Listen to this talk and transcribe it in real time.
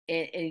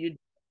and you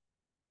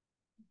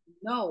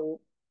know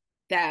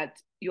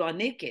that you are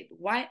naked.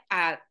 Why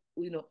are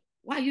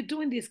you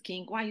doing this,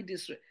 king? Why are you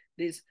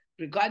this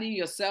regarding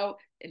yourself?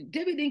 And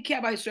David didn't care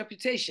about his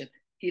reputation.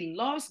 He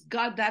loves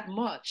God that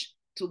much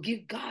to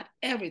give God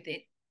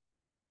everything.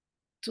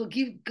 To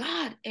give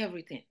God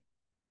everything.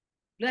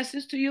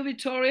 Blessings to you,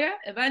 Victoria,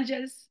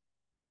 evangelist.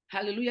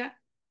 Hallelujah.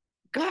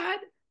 God,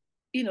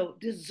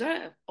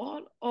 deserve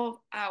all of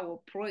our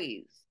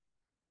praise,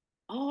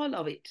 all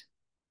of it.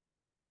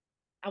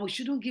 And we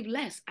shouldn't give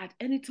less at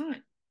any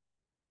time.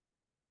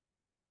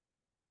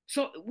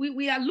 So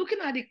we are looking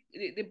at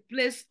the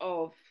place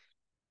of,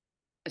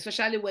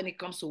 especially when it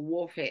comes to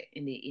warfare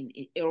in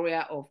the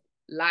area of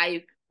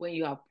life, when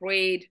you have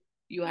prayed,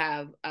 you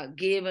have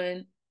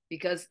given,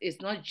 because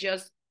it's not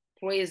just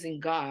praising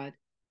God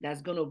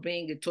that's going to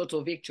bring the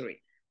total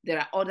victory. There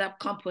are other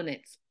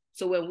components.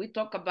 So when we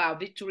talk about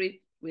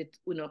victory, when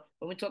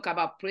we talk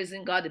about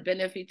praising God, the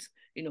benefits,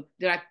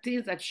 there are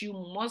things that you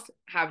must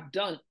have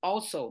done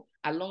also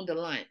along the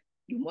line.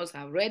 You must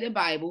have read the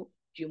Bible.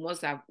 You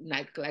must have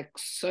like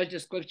searched the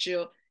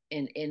scripture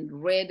and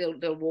read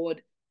the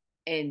word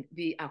and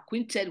be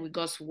acquainted with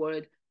God's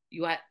word.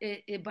 You are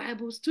a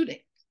Bible student.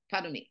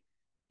 Pardon me.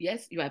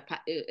 Yes, you are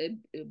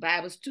a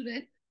Bible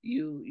student.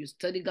 You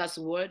study God's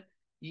word.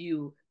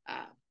 You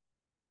are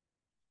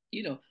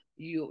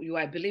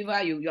a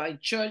believer. You are in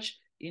church.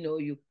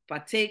 You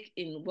partake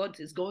in what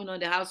is going on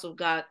in the house of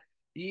God.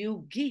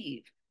 You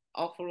give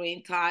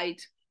offering, tithe.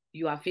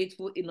 You are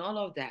faithful in all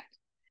of that.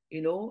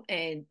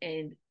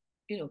 And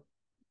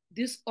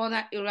these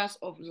other areas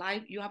of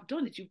life, you have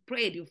done it. You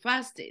prayed. You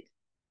fasted.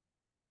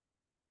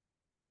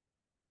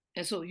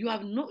 And so you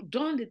have not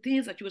done the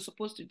things that you were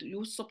supposed to do. You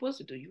were supposed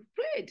to do. You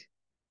prayed.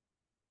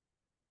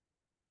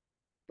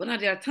 But now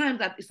there are times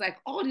that it's like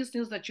all these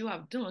things that you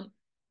have done,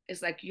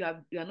 it's like you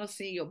are not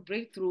seeing your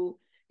breakthrough.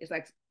 It's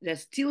like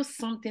there's still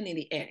something in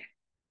the air.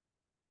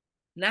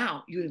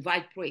 Now you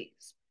invite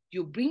praise.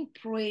 You bring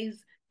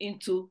praise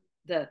into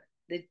the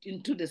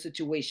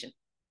situation.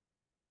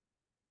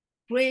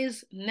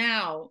 Praise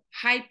now,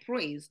 high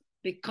praise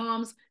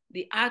becomes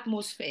the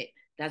atmosphere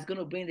that's going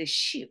to bring the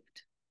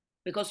shift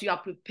because you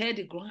have prepared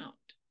the ground.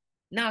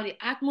 Now the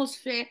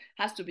atmosphere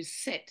has to be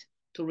set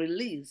to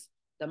release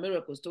the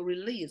miracles, to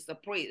release the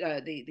praise,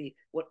 the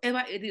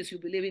whatever it is you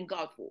believe in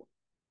God for.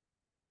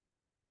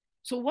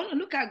 So we want to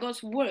look at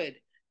God's word,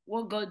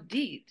 what God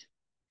did,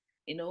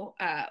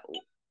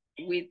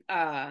 with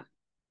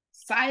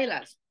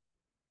Silas,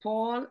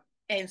 Paul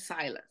and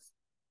Silas.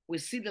 We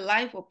see the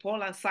life of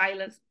Paul and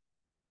Silas.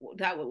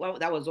 That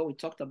was what we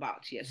talked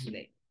about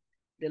yesterday.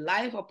 The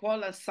life of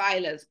Paul and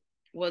Silas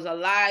was a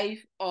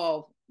life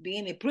of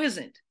being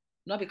imprisoned,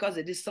 not because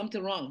they did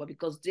something wrong, but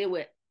because they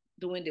were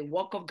doing the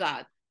work of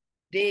God.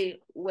 They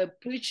were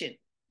preaching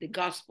the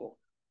gospel.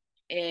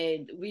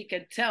 And we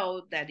can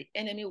tell that the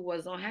enemy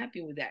was not happy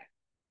with that.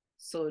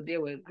 So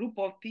there were a group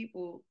of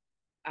people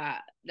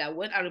that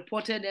went and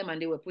reported them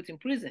and they were put in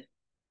prison.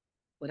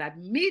 But at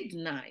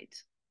midnight,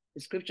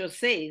 the scripture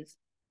says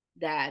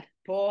that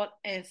Paul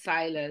and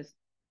Silas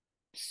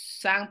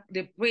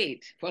they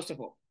prayed, first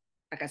of all.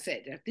 Like I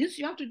said, there are things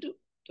you have to do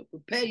to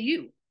prepare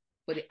you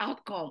for the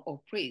outcome of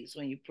praise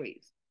when you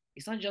praise.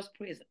 It's not just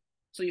praising.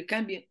 So you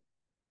can't be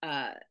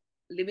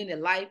living a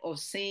life of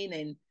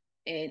sin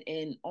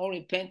and all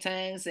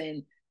repentance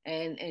and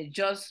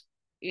just,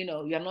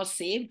 you're not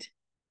saved,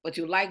 but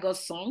you like God's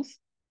songs.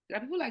 There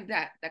are people like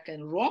that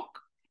can rock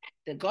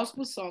the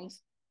gospel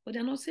songs, but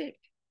they're not saved.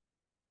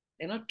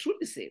 They're not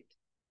truly saved.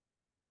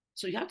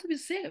 So you have to be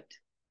saved.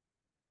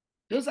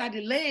 Those are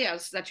the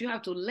layers that you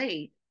have to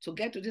lay to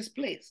get to this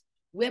place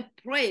where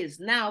praise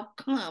now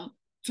come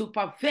to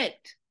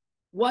perfect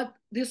what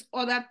these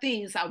other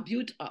things are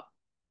built up.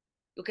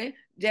 Okay,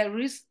 there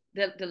is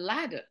the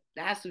ladder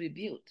that has to be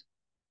built.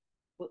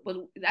 But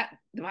that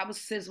the Bible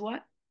says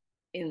what?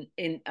 In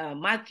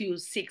Matthew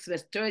 6,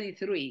 verse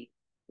 33,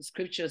 the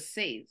scripture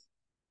says,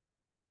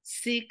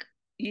 seek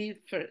ye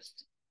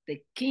first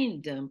the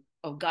kingdom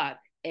of God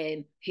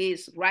and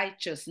his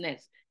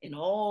righteousness, and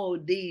all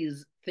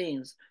these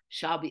things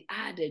shall be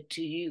added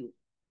to you.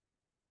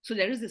 So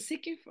there is the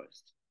seeking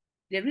first.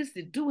 There is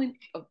the doing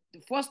of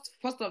the first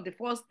of the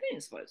first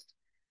things first.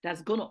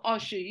 That's going to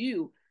usher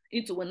you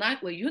into when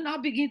you now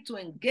begin to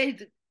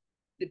engage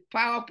the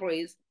power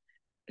praise.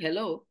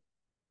 Hello.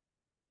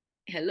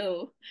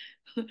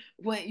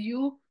 When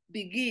you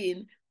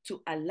begin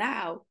to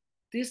allow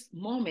this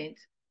moment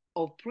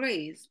of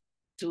praise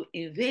to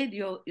invade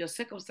your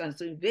circumstance,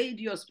 to invade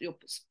your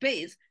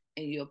space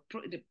and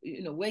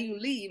where you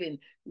live and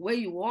where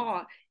you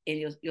are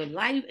in your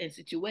life and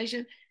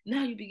situation,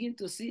 now you begin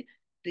to see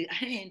the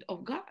hand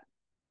of God.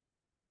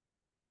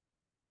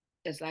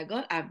 It's like,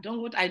 God, I've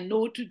done what I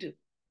know to do.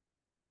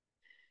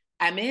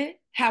 I may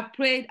have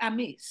prayed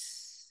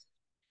amiss.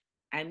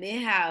 I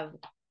may have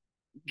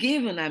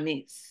given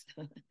amiss.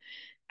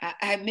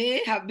 I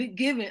may have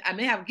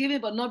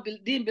given but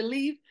didn't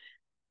believe.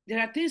 There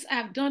are things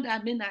I've done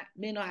that I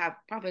may not have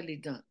properly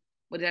done,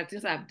 but there are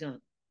things I've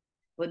done.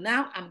 But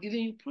now I'm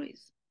giving you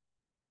praise.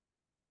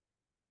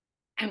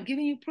 I'm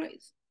giving you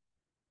praise.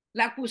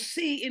 Like we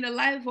see in the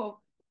life of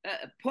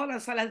Paul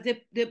and Silas,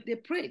 they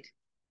prayed.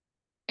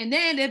 And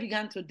then they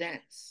began to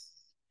dance.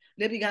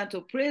 They began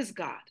to praise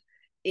God.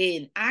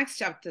 In Acts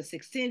chapter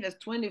 16, verse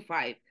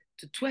 25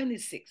 to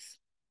 26,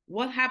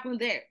 what happened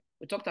there?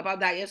 We talked about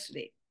that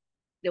yesterday.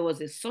 There was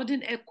a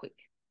sudden earthquake.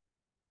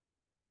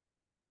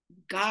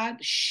 God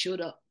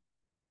showed up.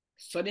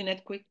 Sudden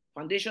earthquake,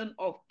 foundation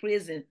of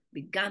prison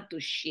began to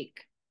shake.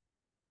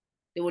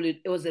 It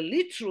was a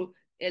literal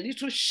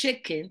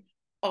shaking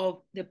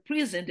of the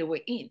prison they were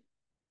in,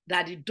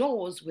 that the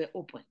doors were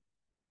open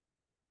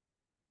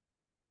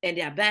and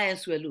their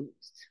bands were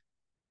loosed.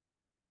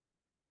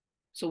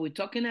 So we're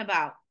talking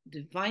about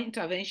divine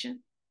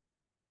intervention.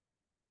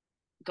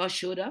 God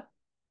showed up.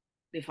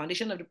 The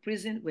foundation of the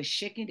prison was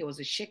shaking. There was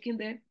a shaking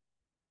there.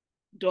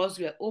 Doors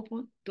were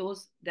open.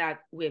 Those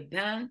that were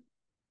bound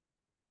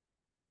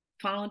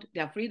found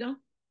their freedom.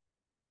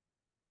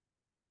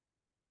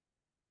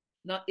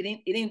 No,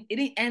 it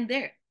didn't end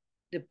there.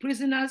 The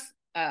prisoners,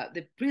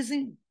 the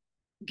prison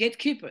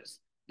gatekeepers,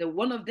 the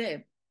one of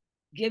them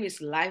gave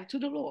his life to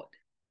the Lord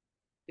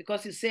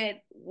because he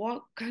said,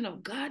 "What kind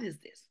of God is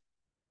this?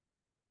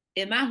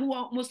 A man who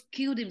almost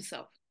killed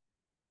himself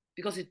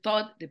because he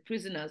thought the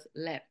prisoners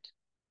left."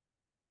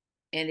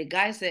 And the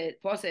guy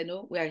said, Paul said,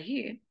 "No, we are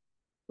here.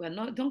 We are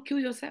not, don't kill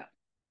yourself."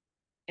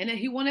 And then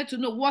he wanted to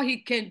know what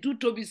he can do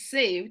to be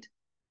saved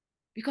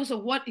because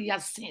of what he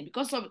has seen,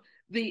 because of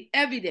the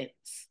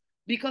evidence,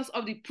 because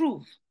of the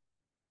proof,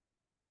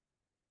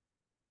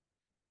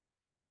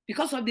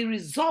 because of the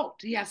result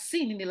he has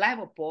seen in the life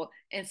of Paul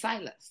and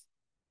Silas.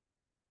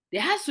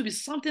 There has to be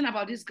something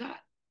about this God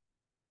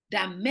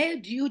that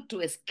made you to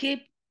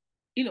escape,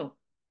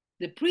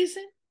 the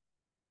prison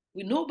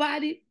with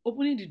nobody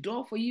opening the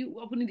door for you,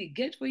 opening the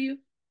gate for you.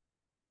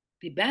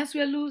 The bands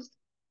were loosed.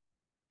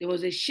 There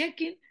was a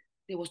shaking.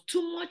 There was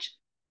too much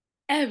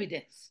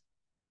evidence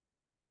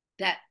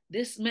that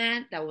this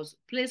man that was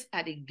placed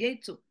at the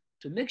gate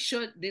to make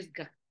sure this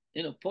guy,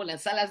 Paul and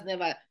Silas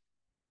never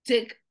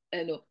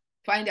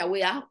find their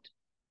way out.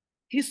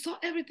 He saw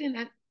everything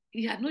and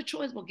he had no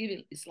choice but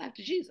giving his life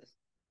to Jesus.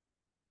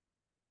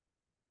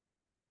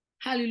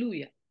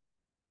 Hallelujah.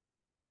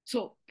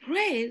 So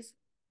praise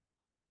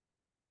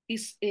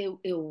is a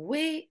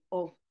way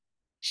of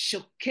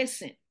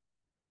showcasing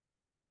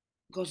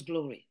God's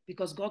glory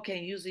because God can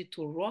use it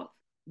to wrought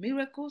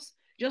miracles,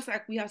 just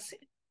like we have seen.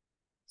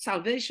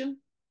 Salvation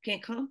can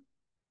come,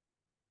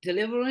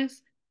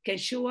 deliverance can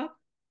show up,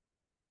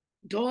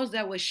 doors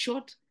that were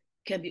shut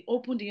can be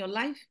opened in your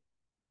life.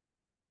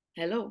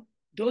 Hello,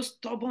 those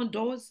stubborn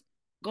doors,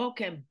 God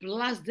can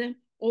blast them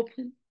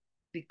open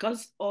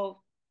because of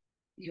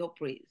your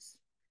praise.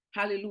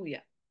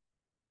 Hallelujah.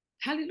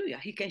 Hallelujah.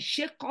 He can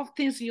shake off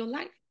things in your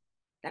life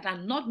that are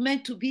not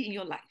meant to be in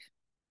your life.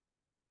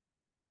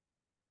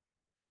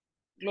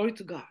 Glory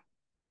to God.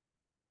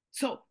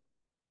 So,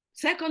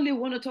 secondly, we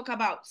want to talk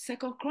about 2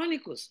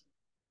 Chronicles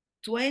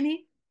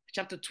 20,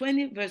 chapter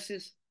 20,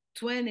 verses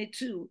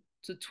 22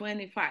 to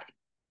 25.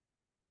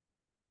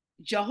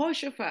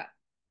 Jehoshaphat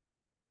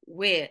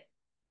were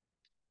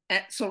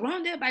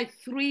surrounded by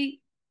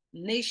three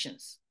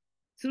nations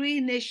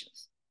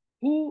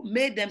who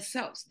made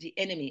themselves the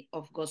enemy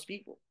of God's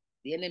people,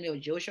 the enemy of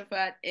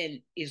Jehoshaphat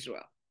and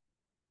Israel.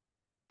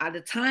 At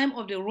the time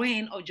of the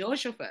reign of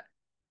Jehoshaphat,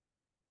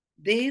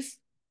 these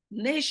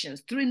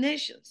nations, three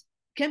nations,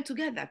 came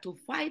together to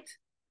fight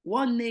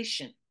one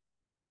nation,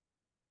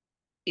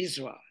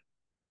 Israel.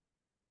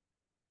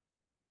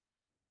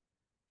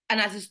 And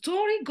as the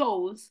story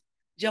goes,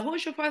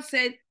 Jehoshaphat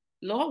said,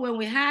 "Lord, when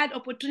we had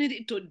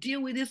opportunity to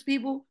deal with these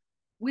people,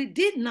 we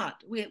did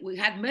not. We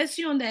had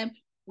mercy on them.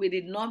 We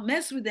did not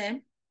mess with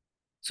them.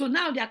 So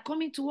now they are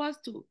coming to us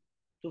to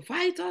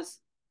fight us,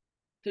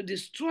 to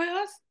destroy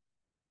us.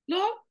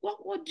 Lord,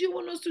 what do you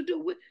want us to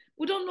do?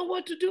 We don't know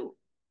what to do.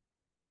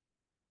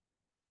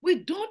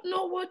 We don't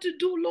know what to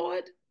do,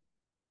 Lord."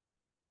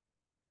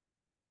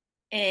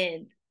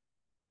 And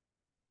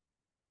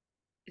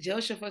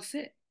Jehoshaphat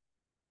said,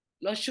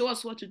 "Lord, show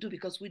us what to do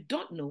because we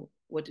don't know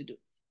what to do."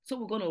 So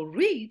we're going to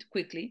read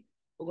quickly.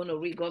 We're going to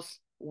read God's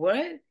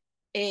word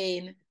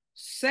in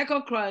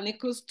 2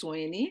 Chronicles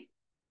 20.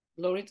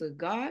 Glory to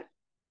God.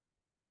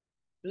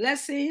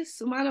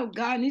 Blessings, man of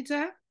God,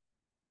 Nita.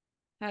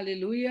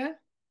 Hallelujah.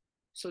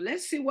 So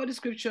let's see what the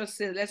scripture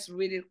says. Let's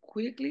read it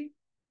quickly.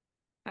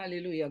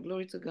 Hallelujah.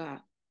 Glory to God.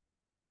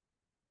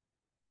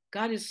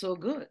 God is so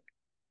good.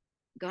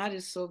 God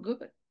is so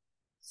good.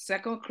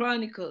 2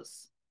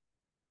 Chronicles.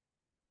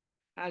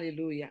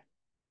 Hallelujah.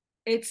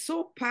 It's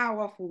so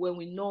powerful when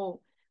we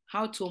know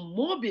how to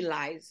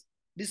mobilize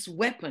these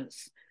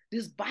weapons,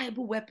 these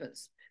Bible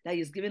weapons that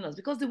He's given us.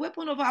 Because the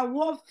weapon of our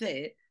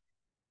warfare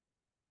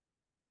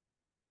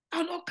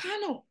are not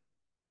carnal.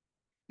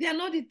 They are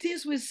not the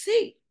things we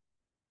see.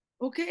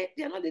 Okay?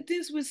 They are not the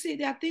things we see.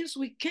 They are things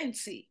we can't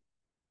see.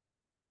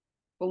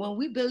 But when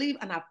we believe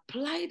and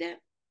apply them,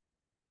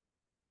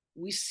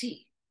 we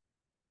see.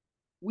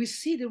 We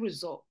see the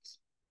results.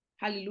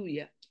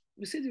 Hallelujah.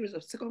 We see the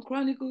results. 2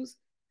 Chronicles,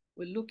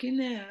 we're looking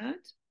at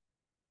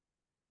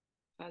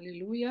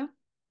Hallelujah.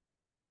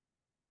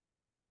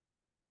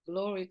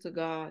 Glory to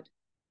God.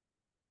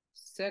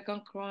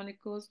 Second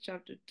Chronicles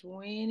chapter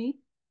 20.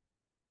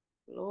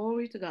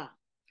 Glory to God.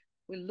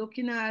 We're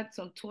looking at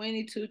some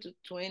 22 to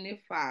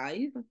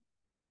 25.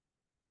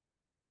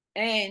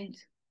 And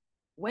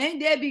when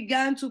they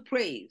began to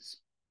praise,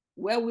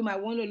 well, we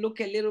might want to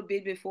look a little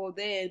bit before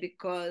then,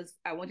 because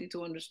I want you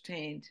to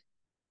understand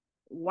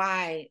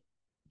why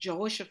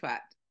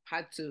Jehoshaphat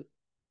had to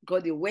go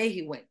the way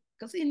he went,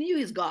 because he knew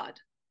he's God.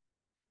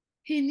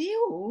 He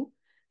knew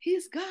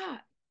he's God.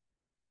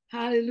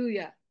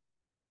 Hallelujah.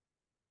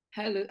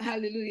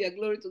 Hallelujah.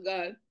 Glory to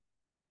God.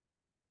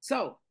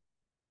 So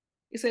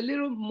it's a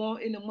little more,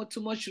 not too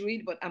much to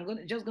read, but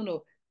I'm just gonna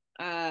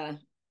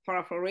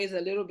paraphrase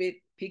a little bit,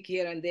 pick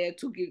here and there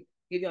to give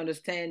you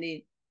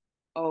understanding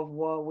of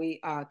what we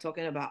are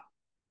talking about.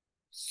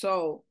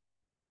 So,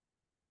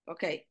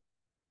 okay,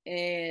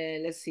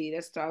 and let's see.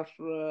 Let's start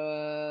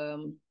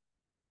from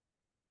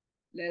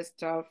verse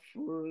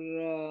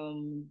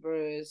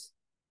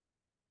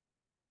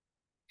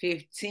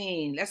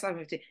 15. Let's start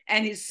 15.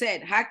 And he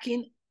said,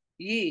 hearken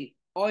ye,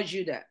 all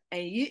Judah,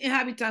 and ye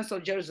inhabitants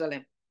of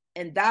Jerusalem,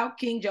 and thou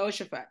King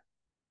Jehoshaphat,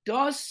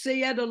 thus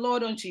saith the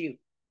Lord unto you,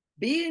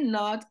 be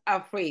not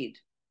afraid,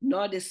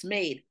 nor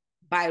dismayed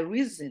by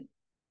reason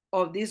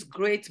of this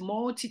great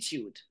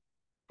multitude,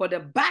 for the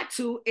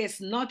battle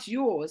is not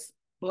yours,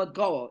 but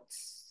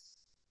God's.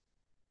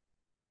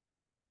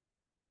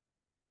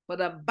 For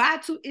the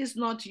battle is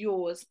not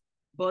yours,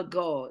 but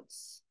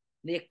God's.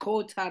 Be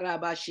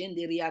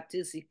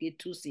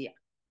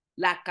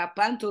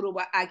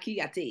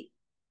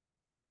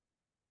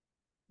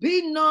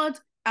not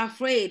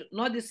afraid,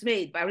 not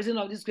dismayed by reason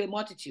of this great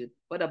multitude,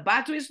 for the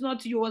battle is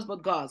not yours,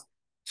 but God's.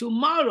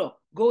 Tomorrow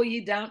go ye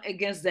down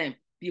against them.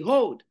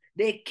 Behold,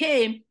 they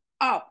came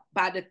up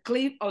by the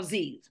cliff of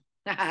Ziz.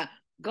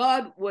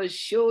 God will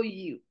show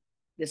you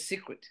the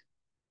secret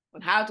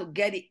on how to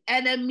get the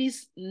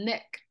enemy's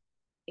neck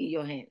in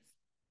your hands.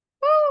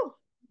 Woo!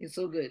 It's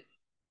so good.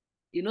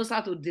 He knows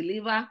how to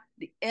deliver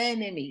the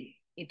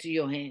enemy into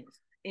your hands,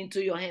 and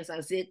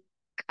say,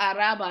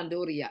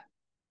 Karabandoria,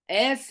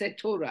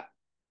 Esetora,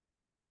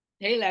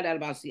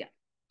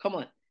 come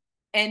on.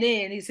 And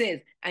then he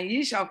says, and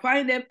ye shall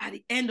find them at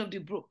the end of the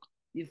brook,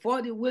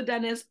 before the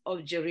wilderness of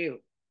Jeruel.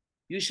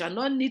 You shall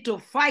not need to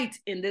fight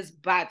in this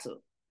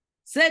battle.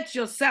 Set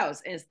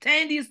yourselves and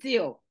stand ye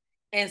still,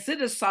 and see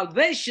the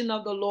salvation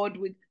of the Lord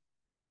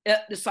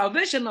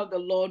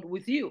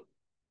with you,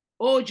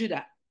 O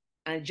Judah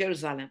and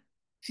Jerusalem.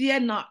 Fear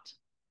not,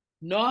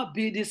 nor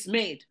be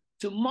dismayed.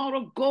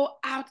 Tomorrow go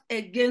out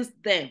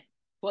against them,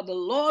 for the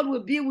Lord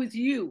will be with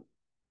you.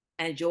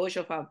 And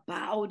Jehoshaphat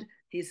bowed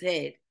his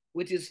head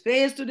with his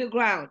face to the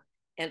ground,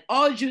 and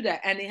all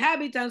Judah and the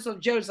inhabitants of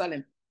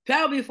Jerusalem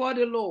fell before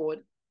the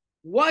Lord,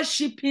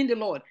 worshiping the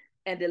Lord.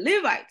 And the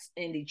Levites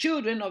and the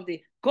children of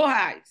the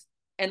Kohathites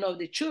and of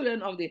the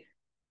children of the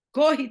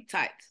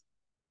Kohathites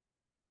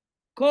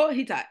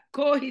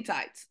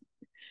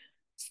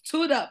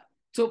stood up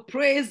to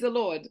praise the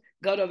Lord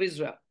God of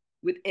Israel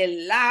with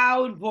a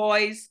loud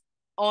voice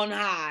on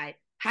high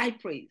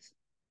praise.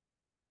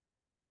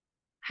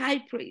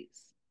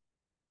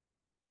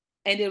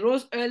 And they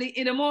rose early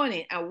in the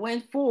morning and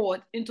went forth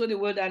into the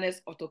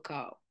wilderness of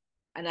Tekoa.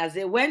 And as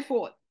they went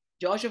forth,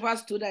 Jehoshaphat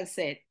stood and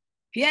said,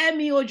 hear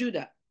me, O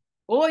Judah,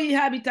 O ye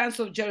inhabitants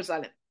of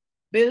Jerusalem.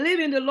 Believe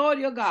in the Lord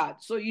your God,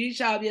 so ye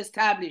shall be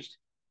established.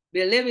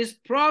 Believe his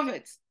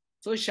prophets,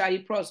 so shall ye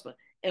prosper.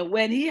 And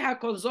when he had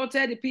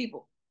consulted the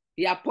people,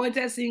 he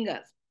appointed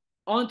singers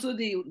unto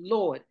the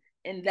Lord,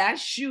 and that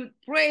should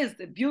praise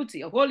the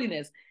beauty of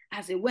holiness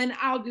as he went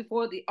out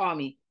before the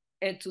army,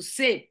 and to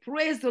say,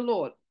 praise the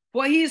Lord,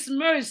 for his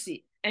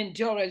mercy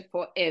endureth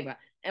forever.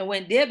 And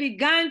when they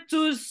began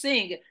to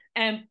sing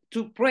and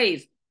to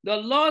praise, the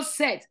Lord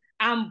set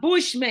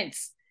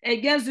ambushments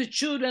against the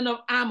children of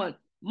Ammon,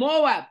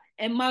 Moab,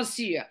 and Mount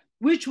Seir,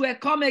 which were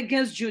come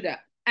against Judah,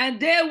 and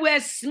they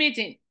were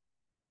smitten.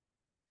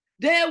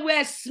 They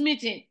were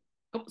smitten.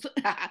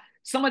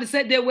 Somebody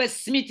said they were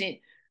smitten.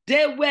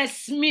 They were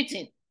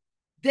smitten.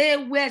 They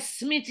were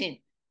smitten.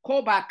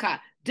 Kobaka.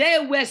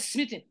 They were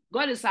smitten.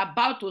 God is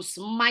about to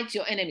smite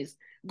your enemies.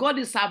 God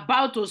is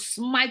about to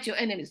smite your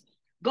enemies.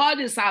 God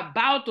is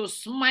about to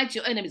smite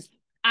your enemies.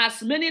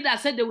 As many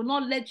that said they will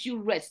not let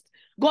you rest,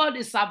 God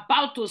is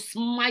about to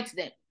smite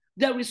them.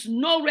 There is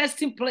no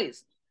resting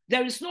place.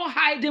 There is no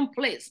hiding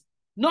place.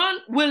 None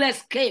will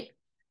escape.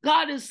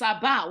 God is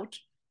about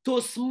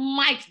to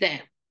smite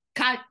them.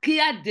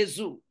 Kakia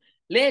dezu,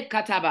 le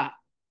kataba.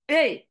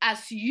 Hey,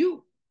 as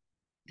you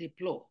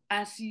deploy,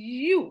 as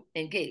you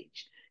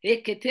engage,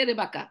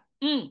 eketerebaka.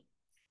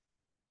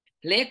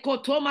 Le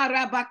kotoma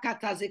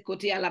rabakata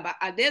zekoti alaba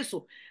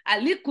adeso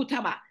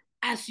alikutama.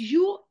 As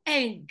you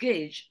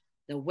engage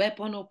the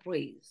weapon of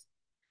praise,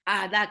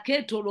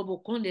 adaketo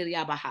robokonde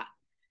riabaha.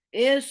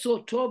 Eso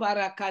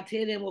tobara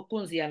katere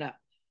mokonziala.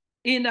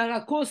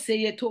 Inarakose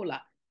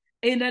yetola.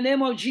 In the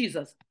name of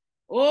Jesus.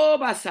 Oh,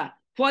 Basa.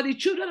 For the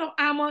children of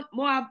Ammon,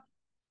 Moab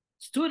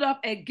stood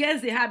up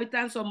against the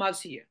inhabitants of Mount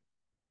Seir.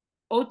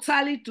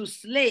 utterly to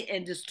slay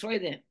and destroy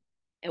them.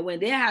 And when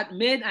they had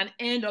made an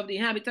end of the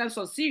inhabitants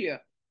of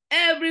Syria,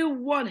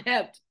 everyone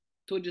helped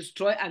to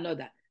destroy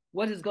another.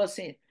 What is God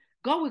saying?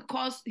 God will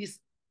cause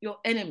your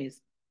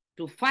enemies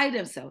to fight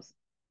themselves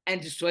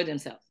and destroy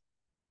themselves.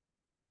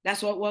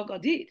 That's what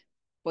God did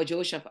for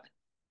Jehoshaphat,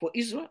 for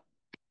Israel.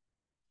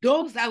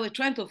 Those that were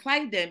trying to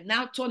fight them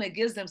now turn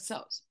against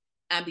themselves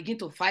and begin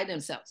to fight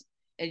themselves.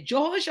 And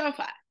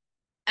Jehoshaphat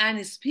and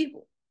his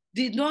people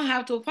did not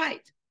have to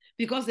fight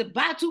because the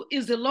battle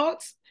is the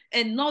Lord's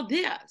and not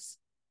theirs.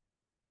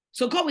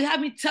 So God will have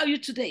me tell you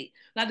today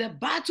that the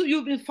battle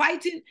you've been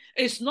fighting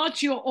is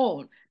not your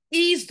own.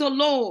 Is the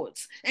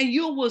Lord's, and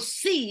you will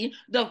see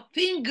the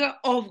finger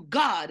of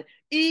God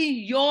in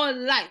your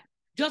life.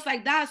 Just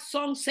like that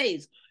song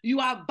says, you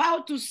are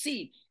about to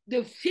see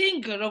the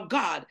finger of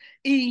God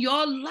in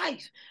your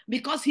life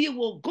because he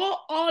will go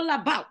all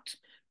about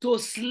to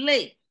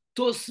slay,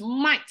 to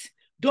smite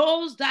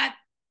those that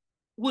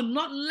will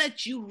not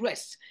let you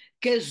rest.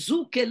 He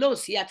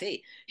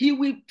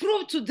will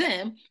prove to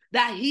them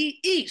that he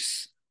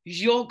is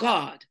your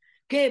God.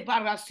 Thank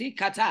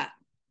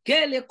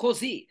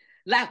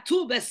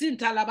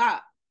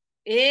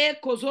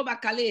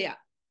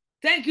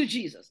you,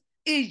 Jesus.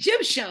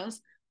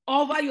 Egyptians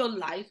over your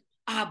life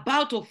are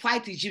about to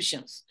fight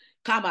Egyptians.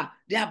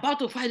 They're about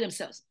to fight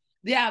themselves.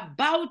 They are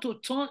about to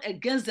turn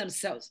against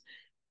themselves,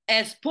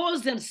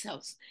 expose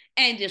themselves,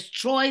 and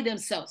destroy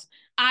themselves.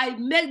 I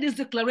make this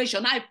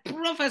declaration. I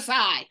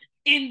prophesy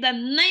in the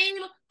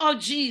name of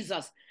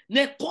Jesus.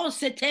 In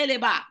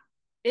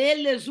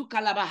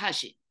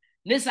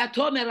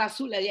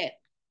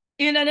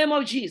the name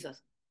of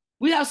Jesus,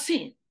 we have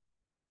seen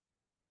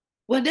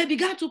when they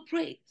began to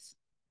praise,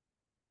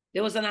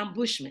 there was an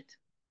ambushment.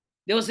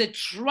 There was a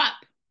trap.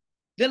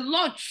 The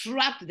Lord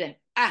trapped them.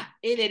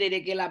 He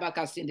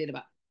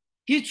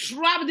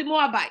trapped the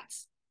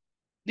Moabites,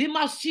 the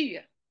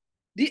Mashiach,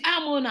 the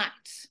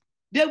Ammonites.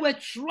 They were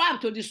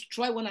trapped to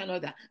destroy one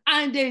another.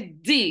 And they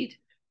did.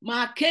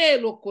 Thank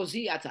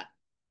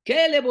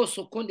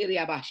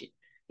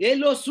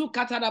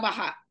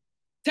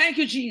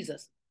you,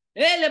 Jesus.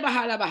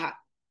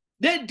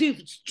 They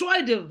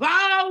destroyed,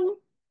 devour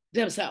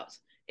themselves.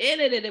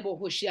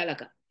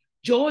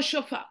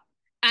 Jehoshaphat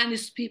and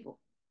his people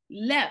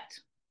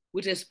left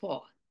with a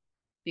spoil.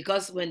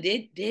 Because when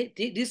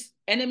these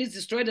enemies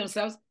destroyed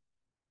themselves,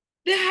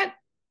 they had,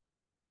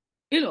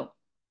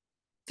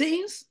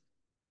 things.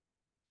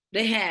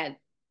 They had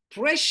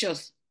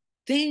precious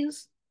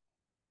things,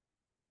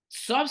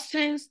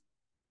 substance.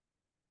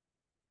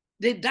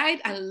 They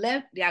died and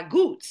left their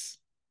goods.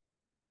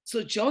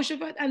 So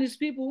Jehoshaphat and his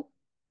people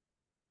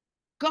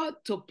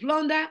got to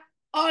plunder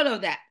all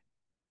of that.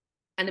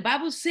 And the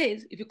Bible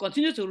says, if you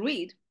continue to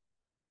read,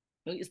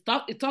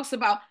 it talks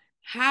about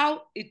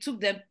how it took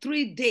them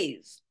 3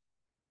 days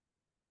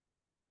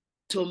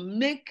to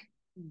make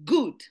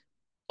good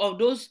of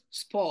those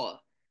spoil,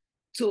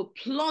 to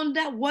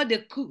plunder what they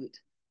could.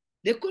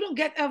 They couldn't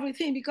get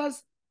everything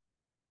because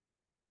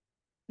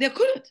they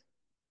couldn't.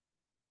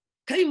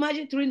 Can you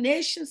imagine 3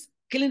 nations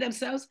killing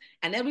themselves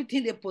and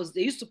everything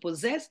they used to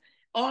possess,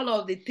 all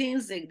of the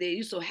things they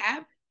used to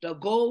have, the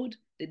gold,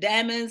 the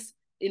diamonds,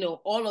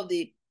 all of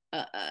the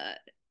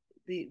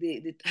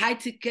high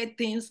ticket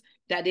things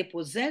that they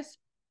possess.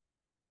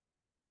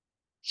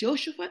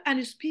 Jehoshaphat and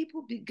his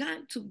people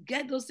began to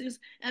get those things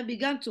and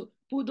began to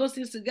put those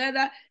things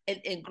together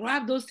and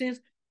grab those things.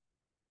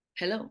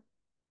 Hello.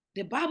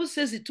 The Bible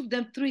says it took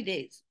them 3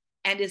 days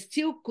and they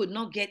still could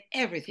not get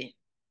everything.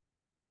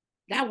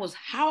 That was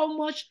how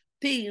much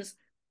things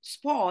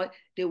spoiled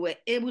they were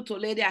able to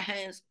lay their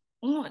hands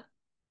on.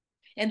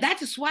 And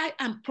that is why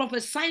I'm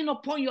prophesying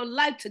upon your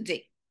life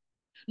today.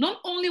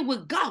 Not only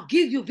will God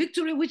give you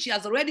victory, which he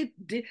has already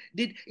did,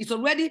 it's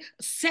already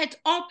set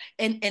up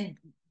and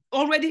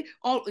already,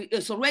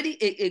 it's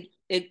already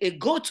a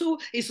go-to,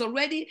 it's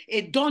already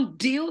a done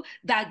deal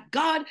that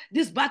God,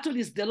 this battle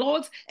is the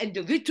Lord's and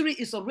the victory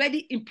is already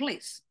in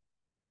place.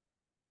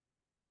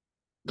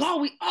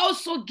 God will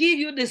also give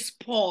you the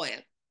spoil.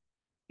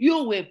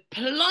 You will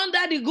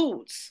plunder the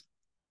goods.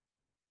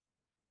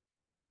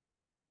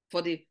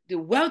 For the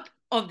wealth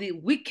of the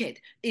wicked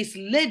is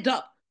laid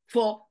up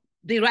for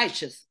the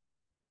righteous.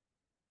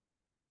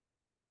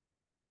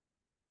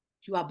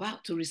 You are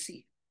about to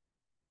receive.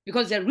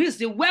 Because there is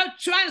the wealth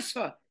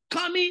transfer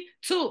coming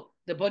to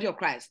the body of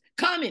Christ,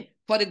 coming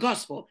for the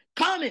gospel,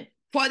 coming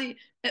for the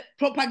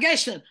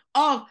propagation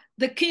of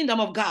the kingdom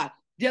of God.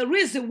 There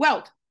is the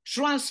wealth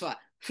transfer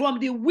from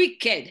the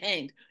wicked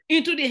hand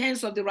into the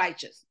hands of the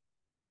righteous.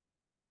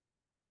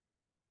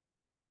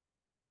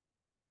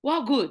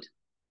 What good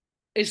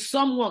is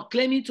someone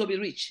claiming to be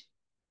rich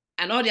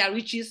and all their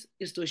riches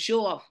is to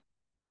show off?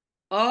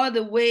 All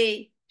the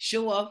way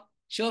show off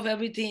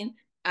everything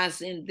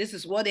as in this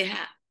is what they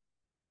have.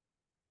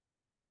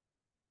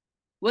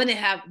 When they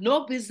have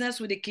no business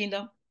with the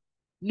kingdom,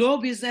 no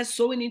business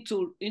sowing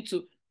into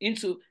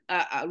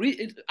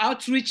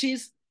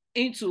outreaches,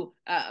 into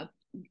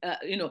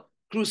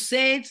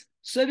crusades,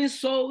 serving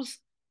souls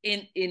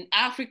in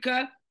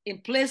Africa, in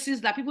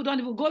places that people don't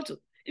even go to,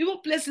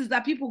 even places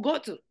that people go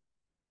to.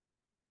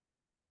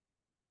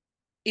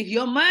 If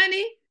your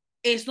money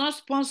is not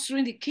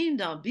sponsoring the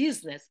kingdom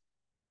business,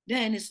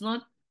 then it's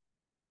not,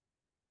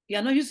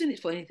 you're not using it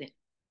for anything.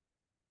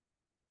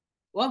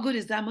 What good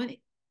is that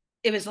money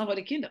if it's not for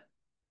the kingdom,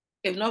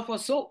 if not for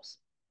souls?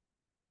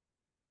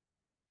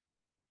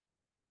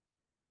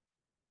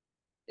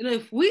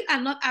 If we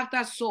are not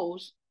after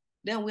souls,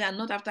 then we are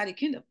not after the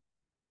kingdom,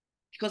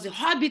 because the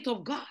heartbeat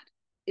of God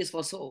is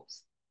for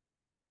souls.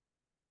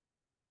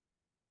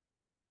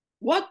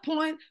 What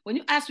point, when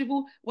you ask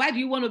people, why do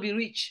you want to be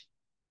rich?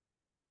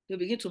 They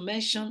begin to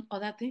mention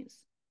other things.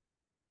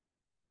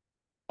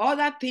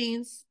 Other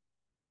things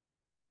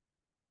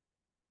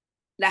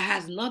that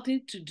has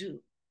nothing to do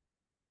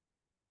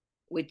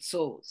with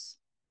souls,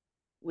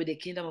 with the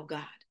kingdom of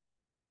God.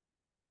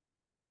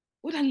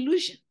 What an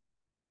illusion.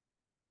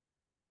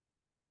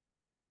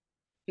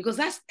 Because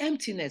that's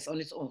emptiness on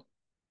its own.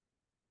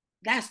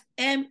 That's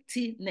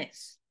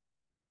emptiness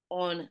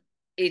on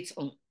its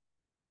own.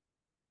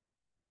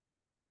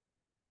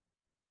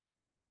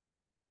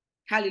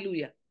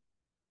 Hallelujah.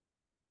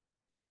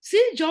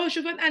 See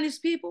Jehoshaphat and his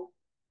people?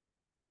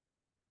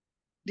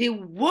 The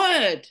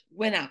word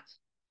went out.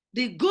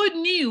 The good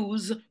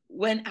news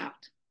went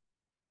out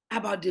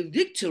about the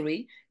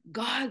victory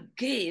God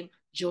gave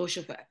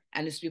Jehoshaphat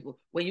and his people.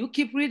 When you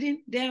keep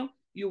reading there,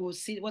 you will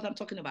see what I'm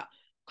talking about.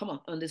 Come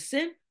on the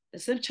same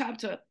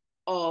chapter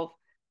of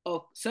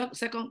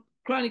Second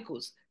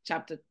Chronicles,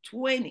 chapter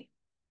 20,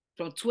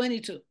 from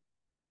 22.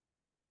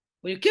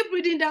 When you keep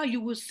reading down,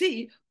 you will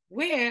see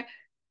where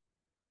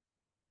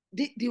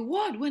the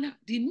word went out,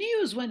 the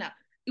news went out.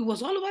 It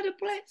was all over the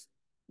place.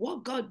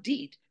 What God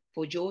did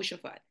for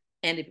Jehoshaphat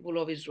and the people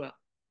of Israel.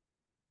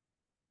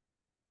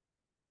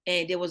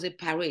 And there was a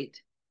parade.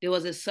 There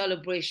was a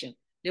celebration.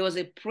 There was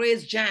a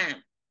praise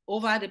jam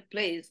over the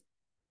place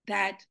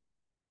that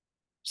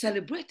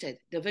celebrated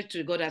the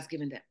victory God has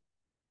given them.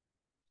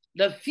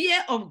 The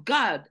fear of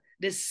God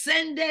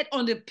descended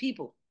on the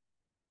people.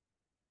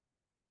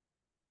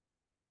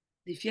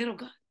 The fear of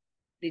God.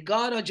 The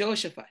God of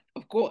Jehoshaphat,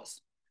 of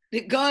course.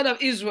 The God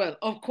of Israel,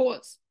 of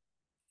course.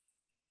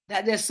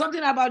 That there's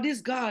something about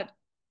this God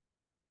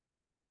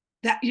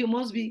that you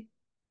must be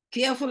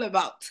careful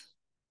about.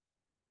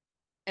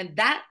 And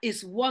that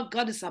is what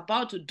God is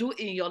about to do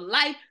in your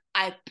life.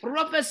 I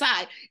prophesy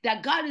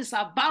that God is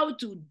about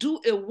to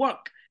do a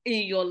work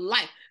in your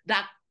life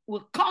that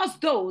will cause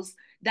those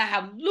that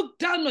have looked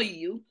down on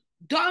you,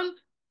 done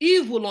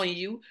evil on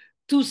you,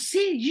 to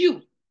see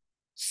you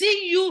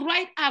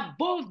right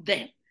above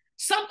them.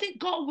 Something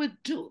God will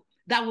do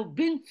that will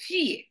bring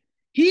fear.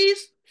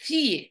 His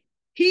fear.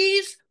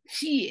 His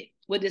fear.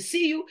 When they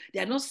see you, they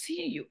are not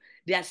seeing you.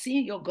 They are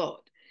seeing your God.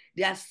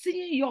 They are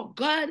seeing your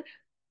God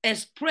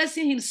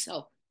expressing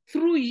himself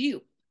through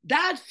you.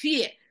 That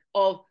fear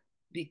of,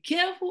 be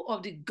careful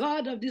of the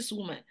God of this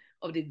woman,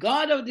 of the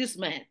God of this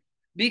man.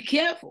 Be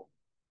careful.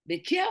 Be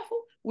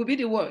careful will be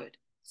the word.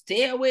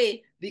 Stay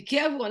away. Be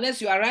careful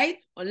unless you are right.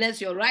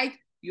 Unless you're right,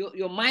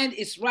 your mind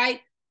is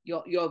right.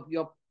 Your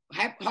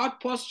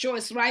heart posture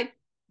is right.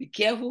 Be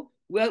careful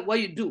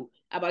what you do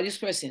about this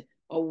person,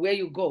 or where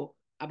you go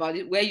about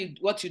it,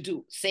 what you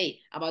do, say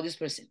about this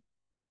person.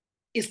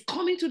 It's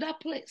coming to that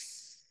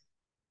place,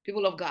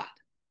 people of God,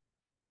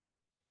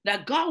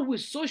 that God will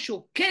so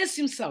showcase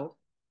himself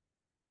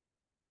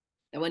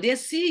that when they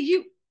see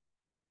you,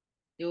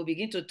 they will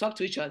begin to talk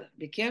to each other.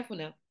 Be careful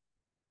now.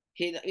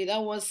 He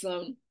don't want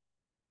some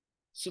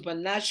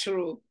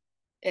supernatural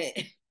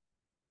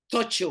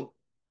touch you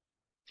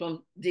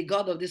from the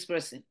God of this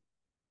person.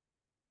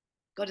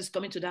 God is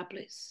coming to that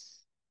place.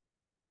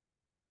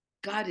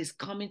 God is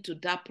coming to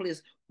that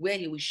place where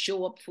he will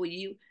show up for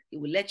you. He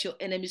will let your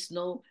enemies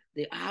know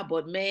they are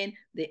but men.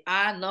 They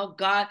are not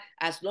God.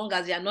 As long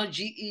as they are not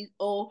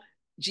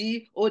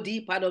G-O-D,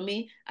 pardon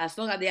me. As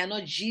long as they are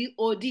not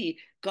G-O-D,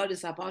 God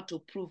is about to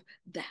prove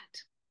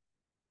that.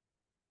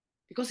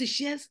 Because he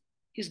shares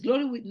his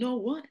glory with no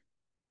one.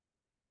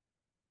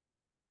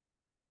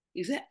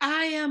 He said,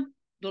 I am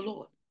the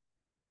Lord.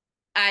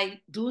 I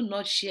do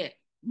not share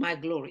my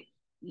glory,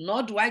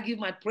 nor do I give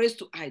my praise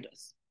to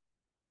idols.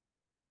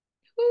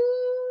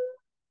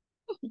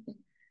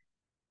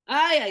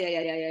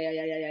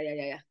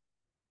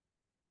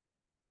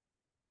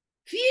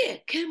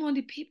 Fear came on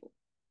the people.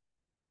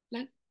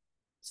 Like,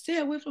 stay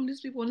away from these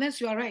people unless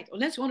you are right,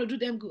 unless you want to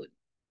do them good.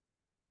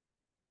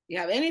 You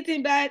have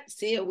anything bad,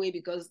 stay away,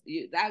 because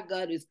that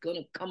God is going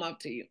to come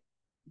after you.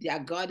 Their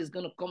God is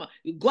going to come.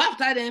 You go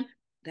after them,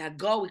 that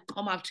God will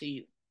come after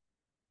you.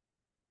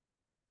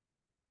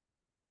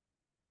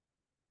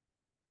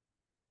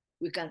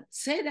 We can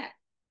say that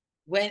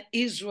when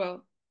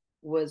Israel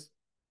was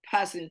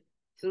passing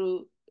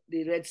through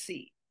the Red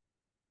Sea,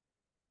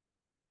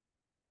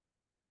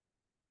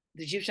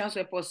 the Egyptians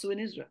were pursuing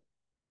Israel,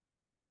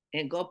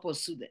 and God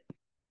pursued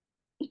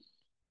them.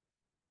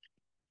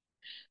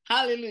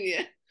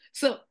 Hallelujah.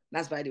 So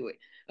that's by the way.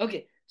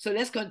 Okay, so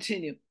let's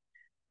continue.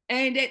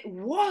 And then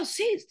war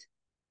ceased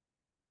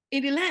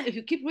in the land. If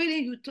you keep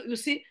reading, you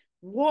see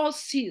war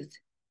ceased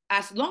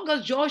as long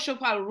as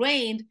Jehoshaphat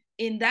reigned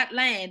in that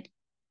land,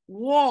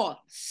 war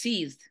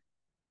ceased.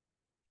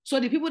 So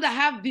the people that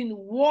have been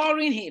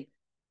warring him,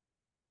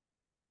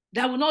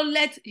 that will not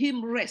let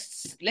him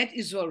rest, let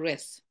Israel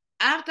rest.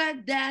 After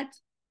that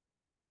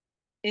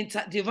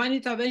divine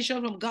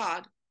intervention from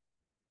God,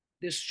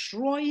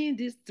 destroying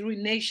these three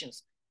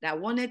nations that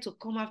wanted to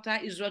come after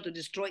Israel to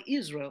destroy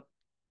Israel,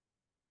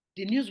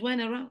 the news went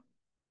around.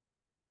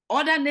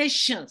 Other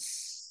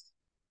nations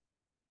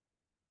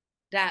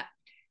that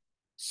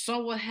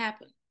saw what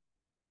happened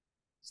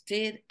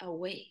stayed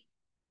away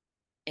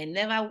and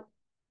never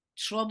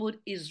troubled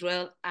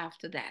Israel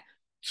after that.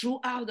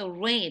 Throughout the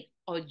reign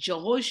of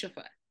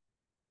Jehoshaphat,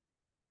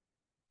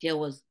 there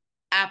was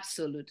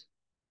absolute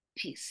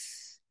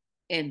peace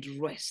and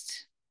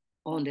rest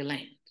on the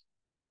land.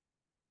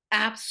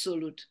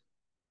 Absolute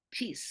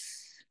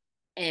peace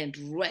and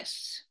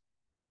rest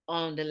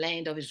on the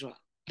land of Israel.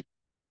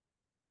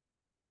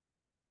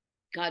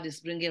 God is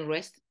bringing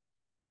rest.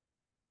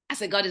 I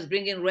said, God is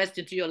bringing rest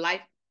into your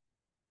life.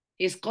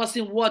 He's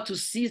causing war to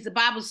cease. The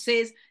Bible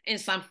says in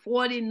Psalm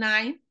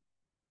 49,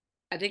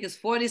 I think it's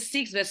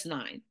 46, verse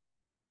 9.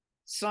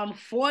 Psalm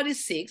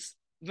 46,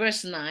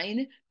 verse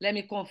 9. Let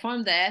me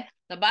confirm that.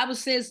 The Bible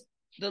says,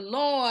 the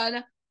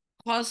Lord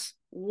caused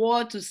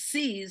war to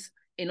cease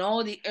in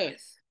all the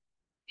earth.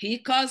 He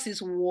caused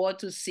his war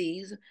to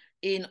cease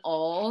in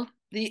all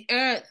the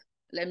earth.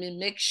 Let me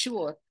make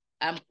sure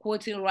I'm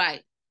quoting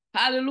right.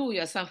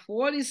 Hallelujah. Psalm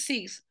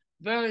 46,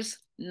 verse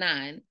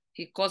 9.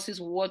 He causes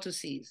war to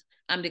cease.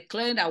 I'm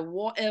declaring that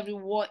war, every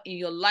war in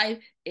your life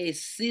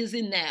is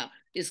ceasing now.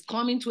 It's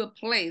coming to a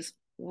place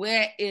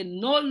where it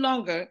no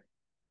longer,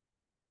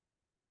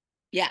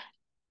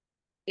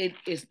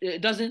 it's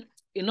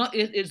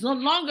no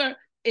longer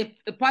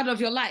a part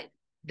of your life.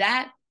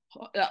 That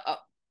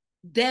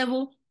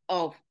devil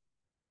of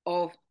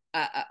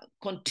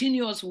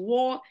continuous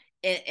war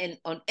and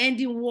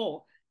unending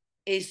war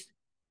is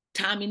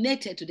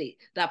terminated today.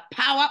 The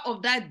power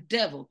of that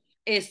devil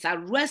is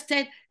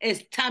arrested,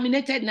 is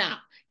terminated now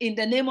in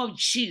the name of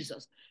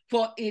Jesus.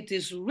 For it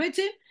is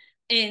written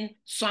in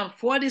Psalm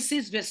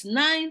 46, verse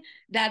 9,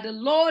 that the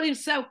Lord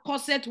himself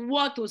causeth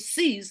war to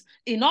cease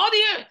in all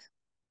the earth.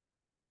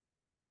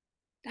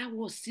 That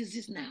war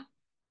ceases now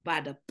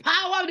by the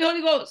power of the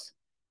Holy Ghost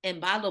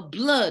and by the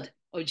blood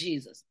of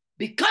Jesus.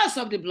 Because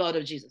of the blood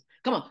of Jesus.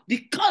 Come on,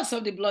 because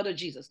of the blood of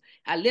Jesus.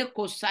 In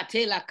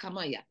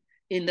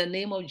the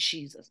name of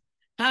Jesus.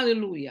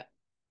 Hallelujah.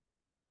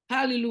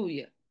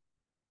 Hallelujah.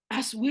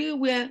 As we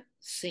were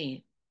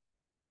saying,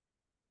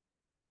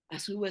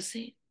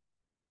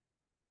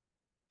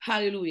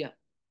 hallelujah,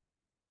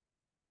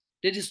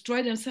 they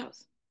destroyed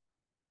themselves.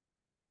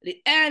 The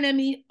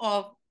enemy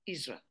of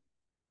Israel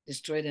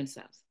destroyed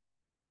themselves.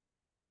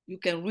 You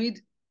can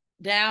read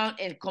down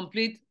and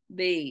complete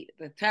the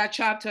third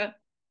chapter.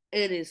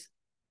 It is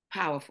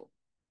powerful.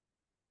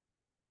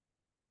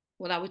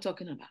 What are we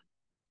talking about?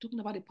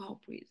 Talking about the power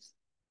of praise.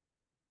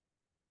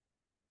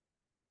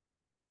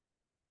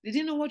 They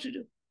didn't know what to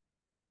do.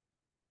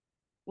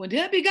 When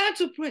they began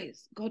to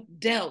praise, God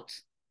dealt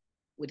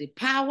with the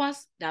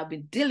powers that have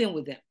been dealing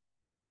with them.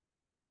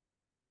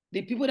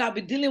 The people that have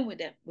been dealing with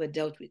them were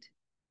dealt with.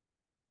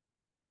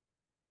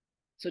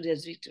 So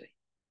there's victory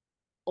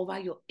over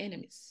your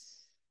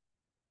enemies.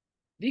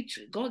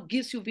 Victory. God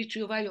gives you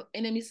victory over your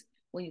enemies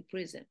when you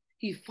praise him.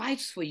 He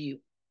fights for you.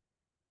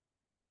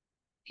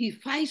 He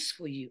fights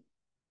for you.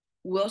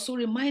 We also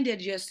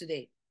reminded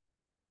yesterday,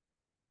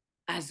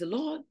 as the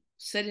Lord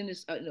said in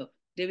his,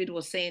 David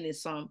was saying in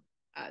Psalm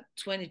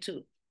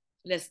 22.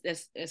 Let's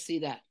see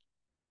that.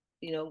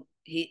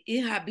 He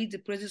inhabits the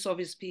praises of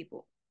his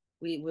people.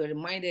 We were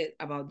reminded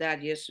about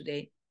that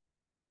yesterday.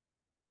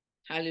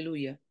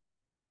 Hallelujah.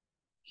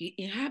 He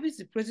inhabits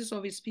the praises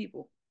of his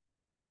people.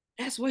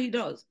 That's what he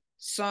does.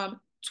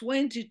 Psalm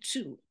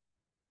 22,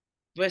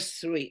 verse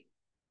 3.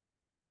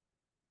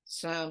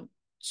 Psalm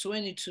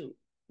 22,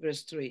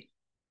 verse 3.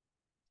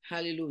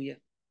 Hallelujah.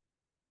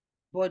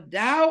 But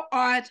thou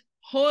art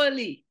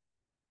holy,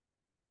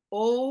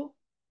 O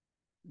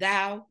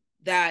thou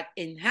that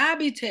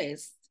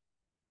inhabitest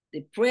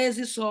the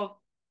praises of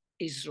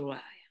Israel.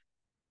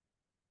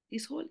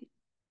 He's holy.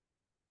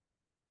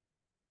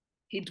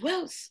 He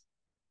dwells.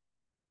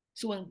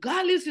 So when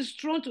God leaves his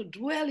throne to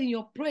dwell in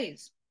your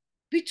praise,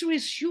 victory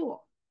is sure.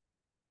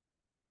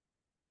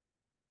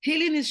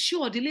 Healing is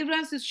sure.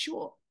 Deliverance is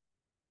sure.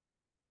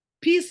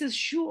 Peace is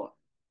sure.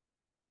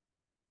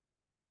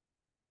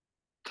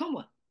 Come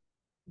on.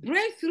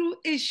 Breakthrough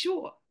is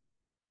sure.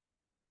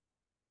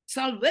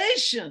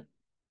 Salvation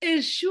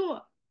is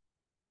sure.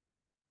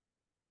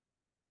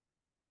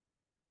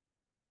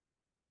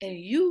 And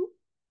you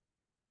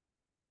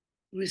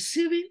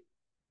receiving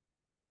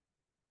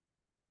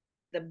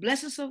the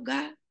blessings of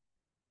God,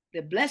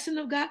 the blessing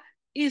of God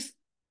is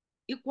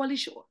equally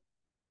sure.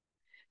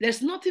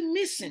 There's nothing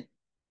missing,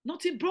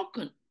 nothing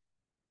broken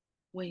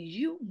when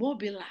you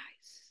mobilize.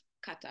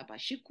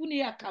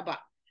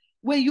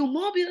 When you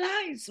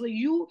mobilize, when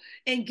you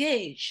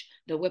engage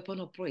the weapon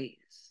of praise.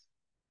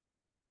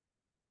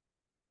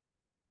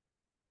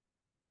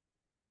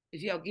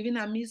 If you are giving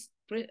amiss,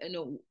 pray,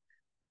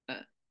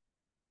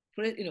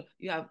 pray,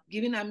 you have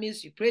given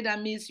amiss, you prayed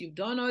amiss, you've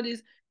done all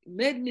this,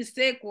 made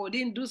mistake or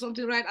didn't do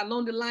something right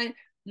along the line.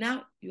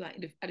 Now you are at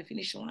the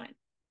finish line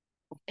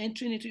of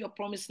entering into your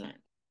promised land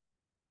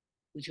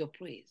with your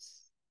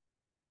praise.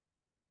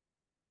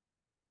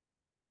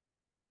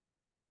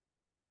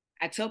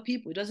 I tell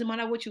people, it doesn't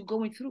matter what you're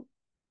going through.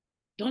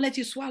 Don't let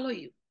it swallow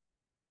you.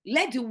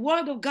 Let the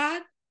word of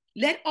God,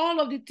 let all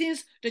of the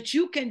things that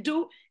you can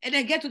do, and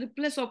then get to the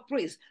place of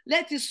praise.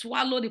 Let it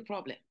swallow the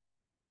problem.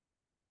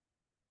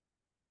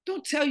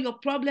 Don't tell your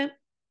problem.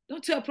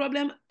 Don't tell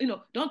problem,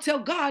 don't tell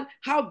God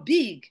how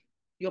big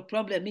your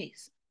problem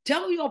is.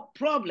 Tell your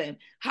problem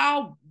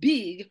how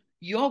big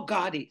your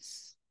God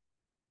is.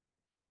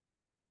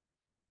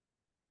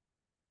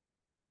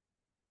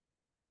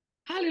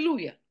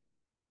 Hallelujah.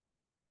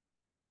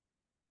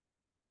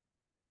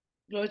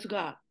 Glory to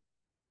God.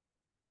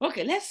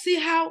 Okay, let's see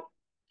how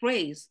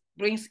praise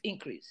brings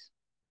increase.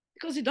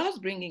 Because it does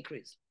bring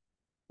increase.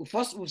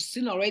 First, we've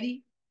seen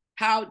already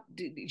how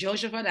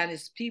Jehoshaphat and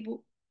his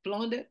people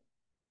plundered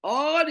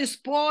all the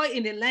spoil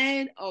in the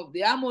land of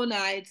the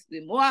Ammonites,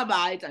 the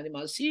Moabites, and the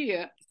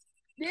Assyria.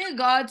 They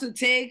got to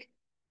take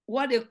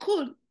what they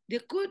could. They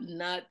could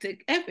not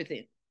take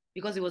everything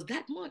because it was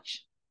that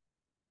much.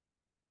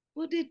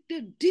 But they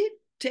did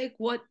take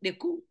what they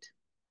could.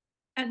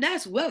 And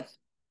that's wealth.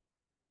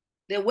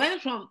 They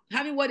went from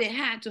having what they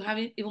had to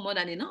having even more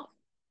than enough.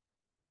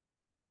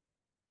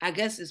 I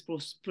guess it's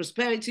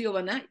prosperity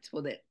overnight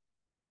for them.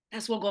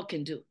 That's what God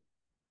can do.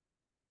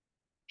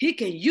 He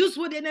can use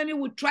what the enemy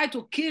would try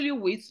to kill you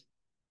with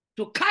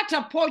to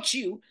catapult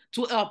you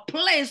to a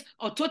place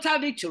of total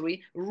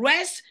victory,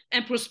 rest,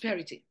 and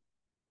prosperity.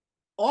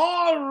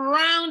 All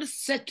round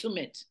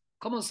settlement.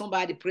 Come on,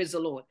 somebody, praise the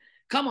Lord.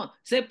 Come on,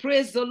 say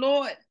praise the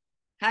Lord.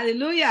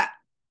 Hallelujah.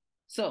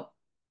 So,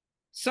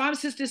 Psalm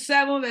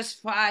 67, verse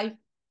 5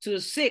 to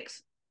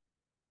 6.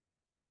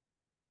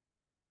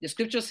 The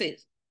scripture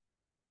says,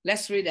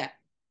 let's read that.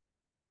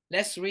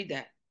 Let's read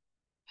that.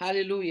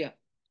 Hallelujah.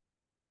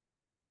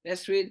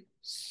 Let's read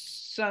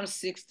Psalm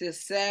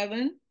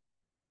 67.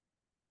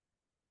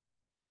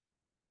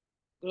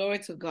 Glory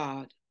to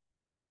God.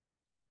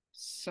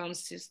 Psalm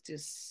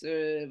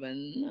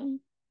 67.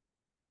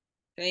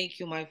 Thank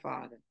you, my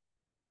Father.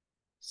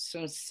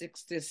 Psalm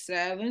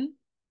 67,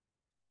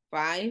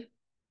 5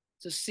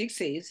 to 6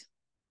 says,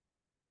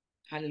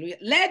 hallelujah.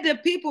 Let the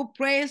people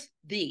praise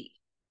thee,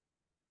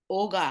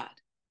 O God.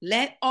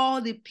 Let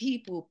all the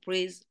people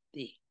praise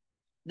thee.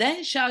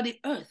 Then shall the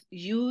earth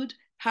yield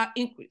her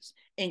increase.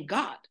 And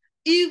God,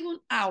 even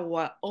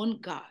our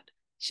own God,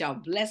 shall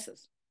bless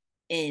us,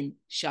 and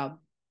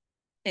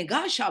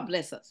God shall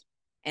bless us,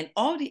 and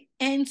all the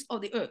ends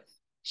of the earth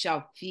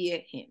shall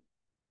fear him.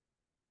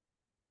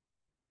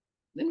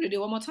 Let me read it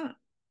one more time.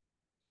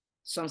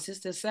 Psalm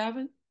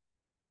 67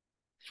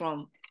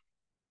 from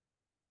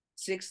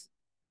 6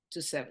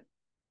 to 7.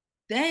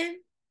 Then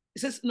it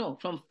says, no,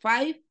 from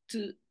 5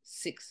 to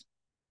 6.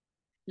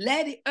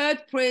 Let the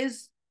earth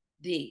praise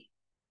thee,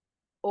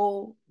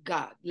 O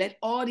God. Let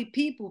all the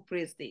people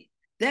praise thee.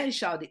 Then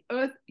shall the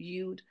earth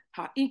yield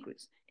her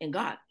increase. And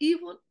God,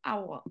 even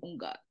our own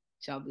God,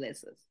 shall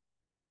bless us.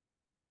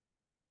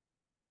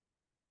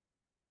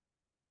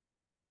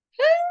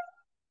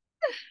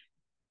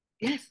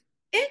 Yes,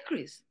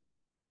 increase.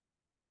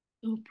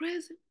 In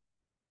present,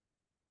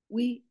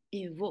 we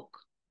invoke,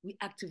 we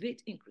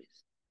activate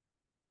increase.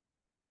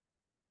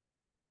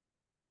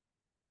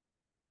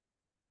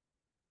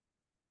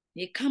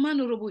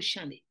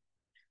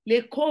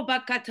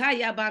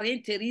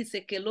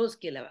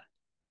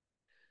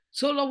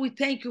 So, Lord, we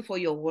thank you for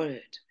your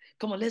word.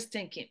 Come on, let's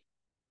thank him.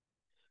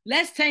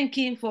 Let's thank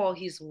him for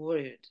his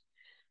word.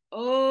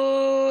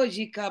 Oh,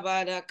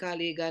 jikabada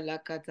kaliga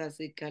lakata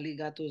se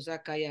kaligato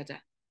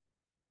zakayata.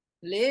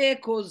 Le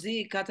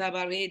kozi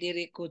katabare de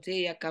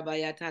rekote ya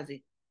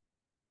kabayatazi.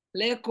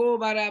 Le ko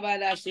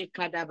barabada se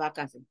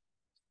kadabakasi.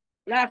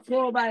 La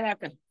ko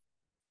baraka.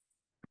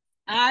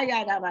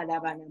 Ayada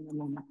badabana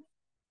mama.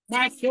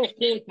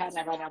 Masoke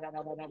kadabada.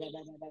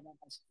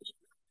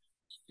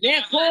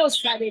 Le ko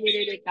sade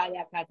de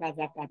kaya kata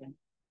zakata.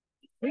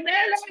 Le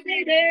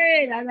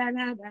de la la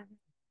la.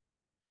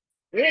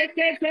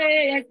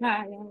 Ekete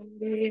kaya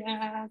de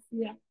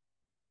asia.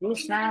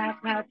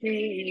 Usakate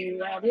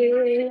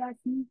de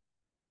asia.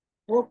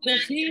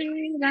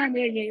 Okosina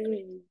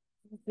neye.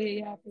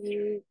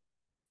 Seate.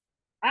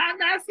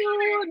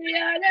 Anasuni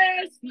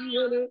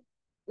alesiole.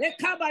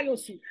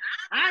 Ekabayosu.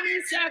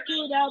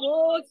 Anisakuda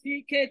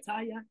bosi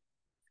ketaya.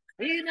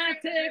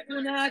 Inate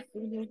kuna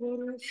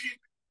sunuguru.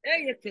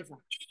 Eyeteza.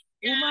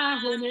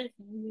 Umahone.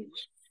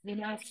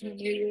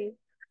 Inasuni.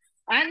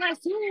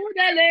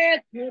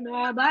 Anasudale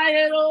kuna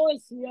bayero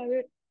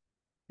siare.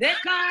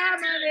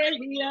 Dekamane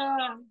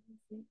hiya.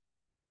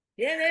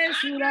 Ere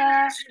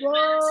sura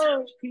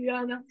go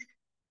kiana.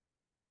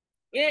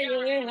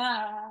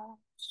 Eya.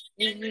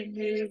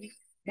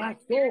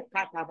 Maso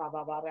kataba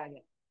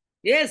babaraya.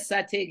 Yes,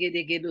 I take it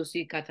again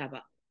si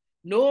kataba.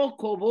 No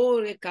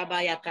kobore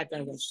kabaya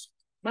kataba.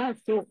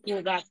 Maso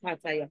koga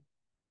kataya.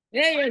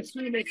 Hey,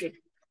 Suneke.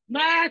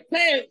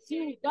 Mate,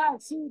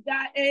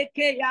 Suda,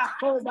 Eke,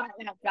 Yakoba,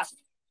 Yaka.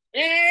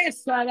 Eh,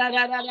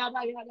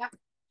 Sadadadadada.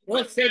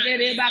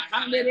 Osegere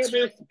bakandere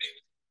bosi.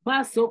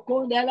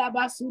 Masoko de la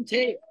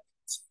basunte.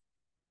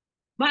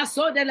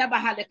 Maso de la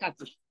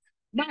bahalekatu.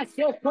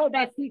 Masoko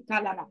basi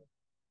kalala.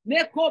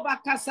 Neko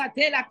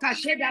bakasate la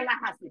kashe de la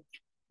hasi.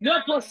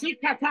 No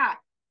posikata.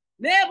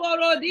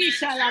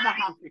 Neborodisha la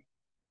bahasi.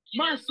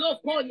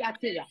 Masoko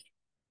yatea.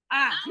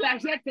 Ah, we are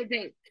here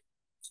today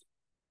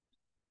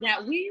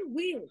that we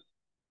will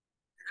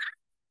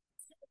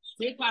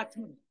take our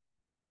time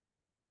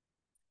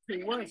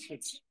to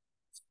worship,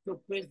 to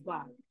praise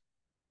God.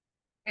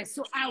 And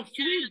so as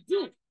we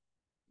do,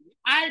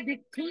 I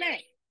declare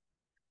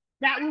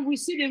that we will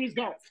see the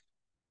result.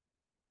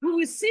 We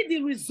will see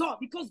the result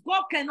because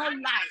God cannot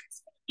lie.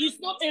 He's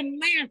not a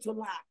man to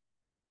lie.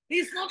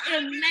 He's not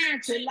a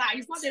man to lie.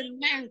 He's not a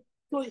man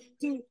to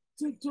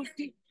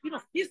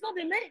he's not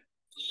a man.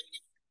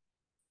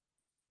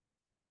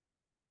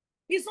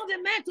 He's not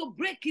a man to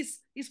break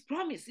his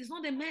promise. He's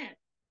not a man.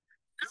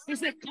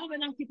 He's a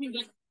covenant keeping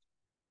God.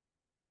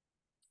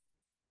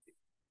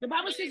 The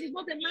Bible says he's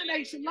not a man that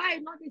you should lie,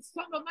 not the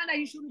son of man that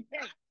you should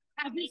repent.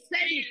 Has he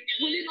said it?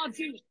 Will he not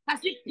do it?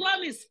 Has he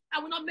promised? I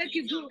will not make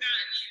it good.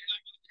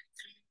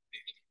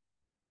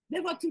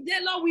 Therefore, today,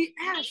 Lord, we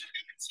ask.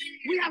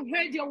 We have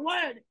heard your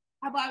word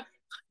about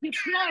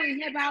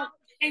deploying, about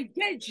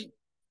engaging,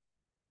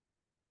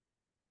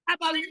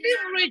 about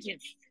leveraging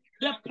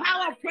the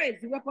power of praise,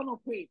 the weapon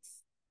of praise.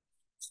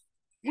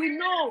 We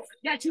know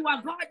that you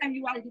are God and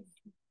you are the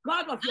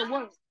God of your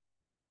word.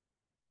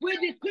 We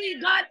decree,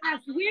 God,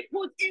 as we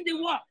put in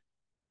the work,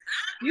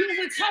 you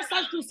will cause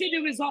us to see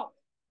the result.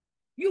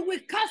 You will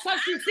cause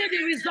us to see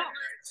the result.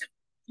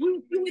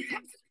 You will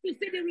cause us to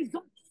see the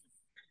result.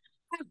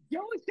 As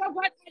Joshua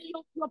God and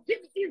your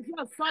people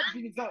Israel saw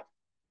the result.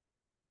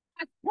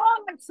 As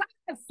Paul and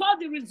Silas saw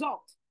the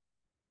result.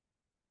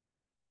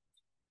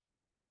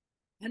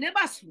 And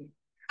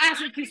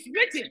as it is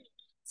written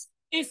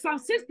in Psalm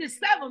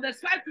 67, verse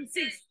 5 to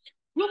 6,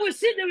 we will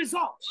see the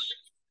result.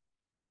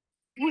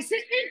 We will see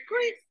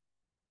increase.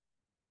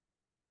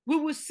 We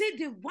will see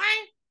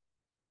divine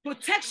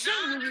protection.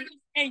 We will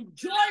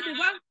enjoy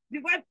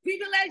divine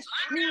privilege.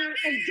 We will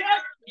enjoy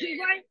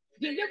divine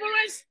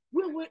deliverance.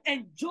 We will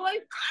enjoy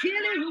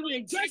healing. We will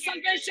enjoy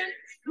salvation.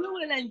 We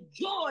will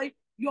enjoy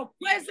your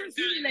presence.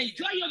 We will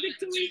enjoy your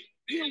victory.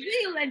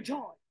 We will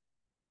enjoy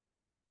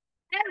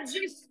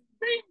every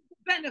single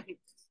benefit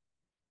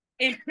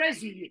in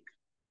praising you.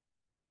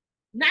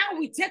 Now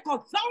we take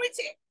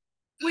authority.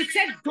 We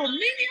take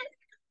dominion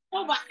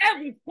over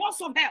every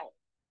force of hell,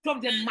 from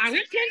the marine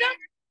kingdom,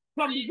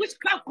 from the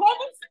witchcraft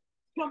covers,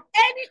 from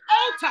any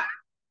altar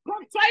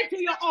contrary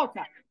to your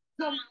altar,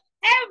 from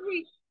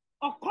every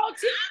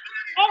occultic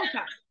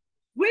altar.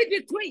 We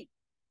decree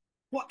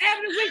for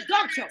every witch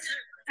doctor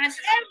and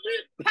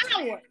every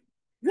power,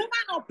 woman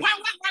of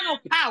power, man of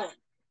power,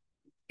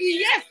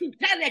 yes, to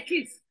tell their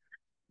kids,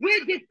 we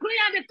decree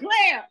and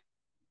declare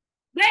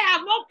they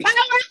have no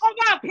power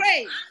over our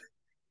praise.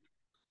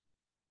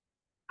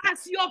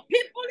 As your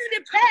people in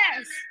the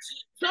past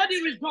saw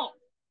the result,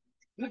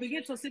 we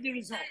begin to see the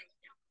result.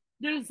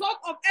 The result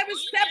of every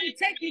step we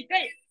take in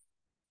faith.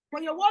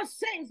 For your word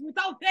says,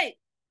 without faith,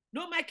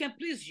 no man can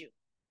please you.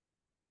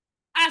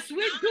 As we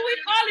do it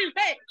all in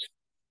faith,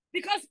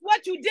 because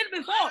what you did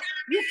before,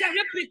 you can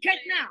replicate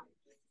now.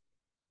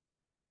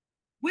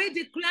 We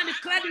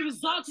declare the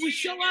results will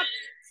show up,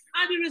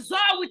 and the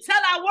result will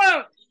tell our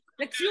world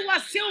that you are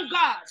still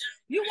God.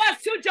 You are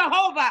still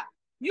Jehovah.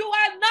 You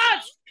are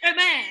not a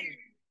man.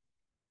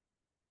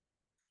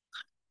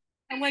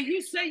 And when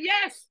you say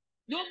yes,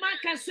 no man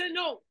can say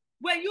no.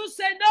 When you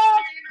say no,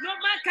 no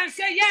man can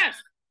say yes.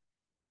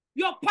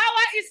 Your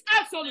power is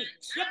absolute.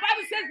 The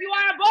Bible says you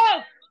are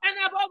above and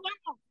above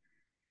all.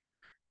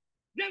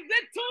 The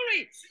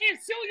victory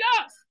is still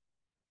yours.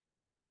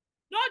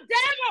 No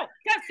devil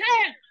can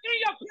stand in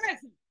your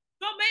presence.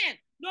 No man,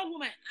 no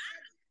woman.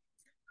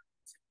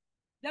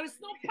 There is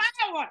no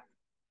power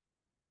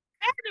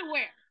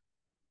anywhere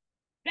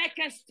that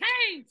can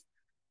stand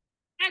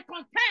and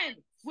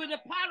contend with the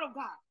power of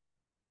God.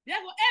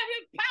 Therefore,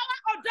 every power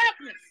of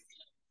darkness,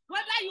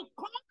 whether you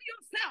call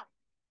yourself,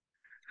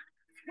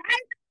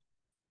 right?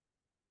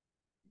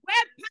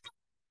 Where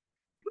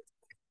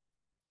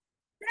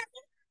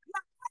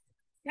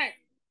power,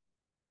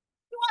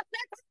 you are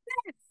set on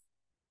this.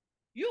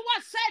 You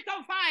are set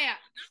on fire.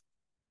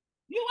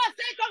 You are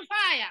set on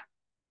fire.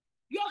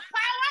 Your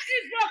power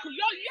is broken.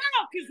 Your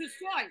yoke is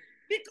destroyed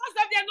because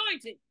of the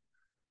anointing.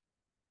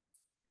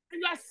 And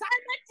your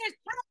assignment is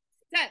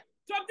terminated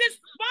from this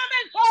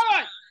moment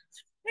forward.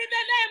 In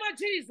the name of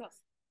Jesus,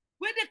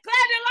 we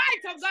declare the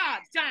light of God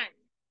shine.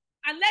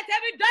 And let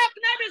every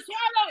darkness be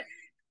swallowed.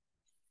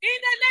 In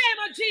the name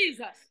of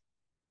Jesus.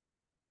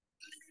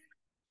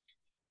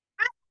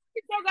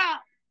 For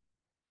God,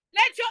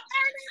 let your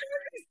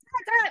enemies be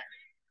scattered.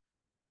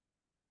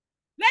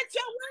 Let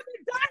your will be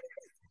done in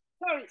this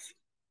territory.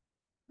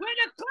 We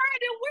declare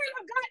the will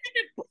of God and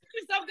the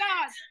purpose of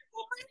God.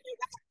 Almighty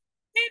God,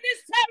 in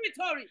this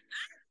territory.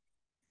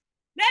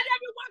 Let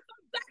everyone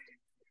come back.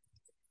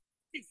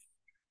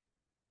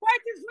 For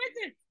it is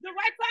written, the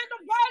right hand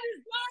of God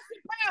is blessed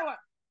in power.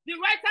 The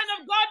right hand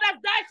of God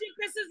that dashes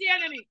pieces the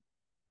enemy.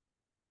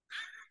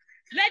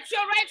 Let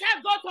your right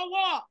hand go to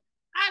war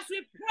as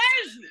we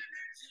praise you.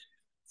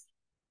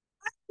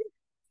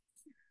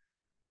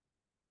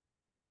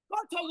 Go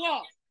to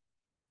war.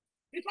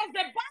 Because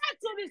the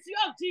battle is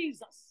yours,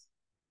 Jesus.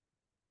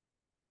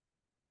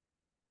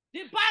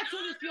 The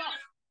battle is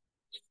yours.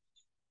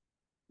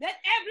 Let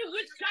every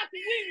witchcraft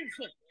wings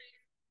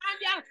and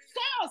their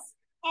source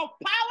of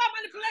power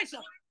manipulation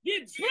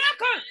be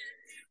broken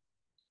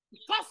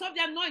because of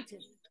the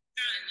anointing.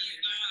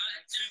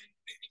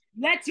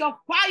 Let your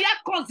fire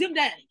consume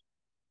them.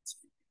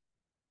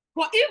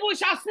 For evil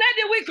shall slay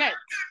the wicked,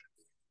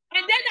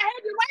 and then the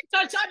heavy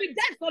righteous shall be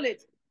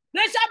desolate.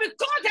 They shall be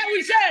covered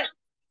with shame.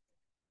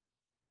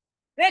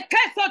 Let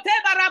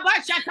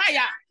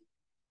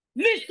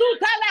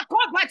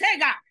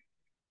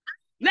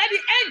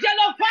the angel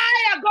of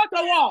fire go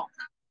to war.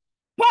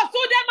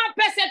 Pursue them and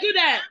persecute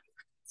them.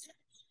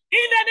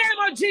 In the name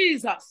of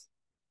Jesus.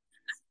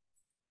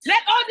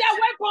 Let all their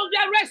weapons be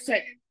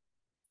arrested.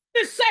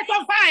 Be set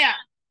on fire.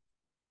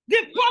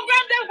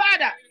 Deprogram them,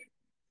 Father.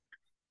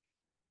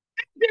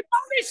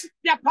 Demolish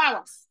their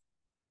powers.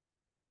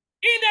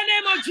 In the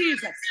name of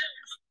Jesus.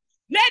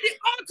 Let the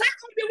altar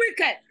of the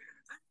wicked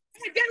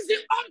against the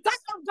altar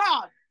of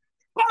God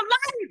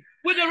collide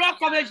with the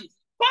rock of ages.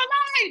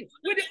 Collide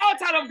with the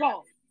altar of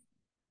God.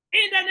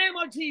 In the name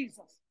of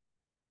Jesus.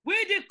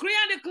 We decree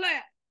and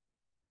declare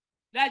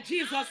that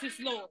Jesus is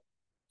Lord.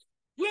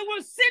 We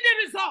will see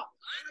the result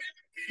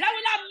that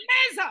will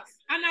amaze us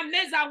and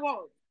amaze our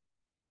world.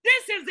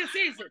 This is the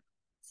season.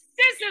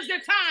 This is the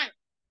time.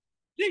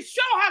 The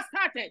show has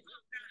started.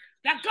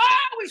 That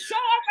God will show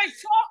up and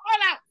show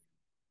all out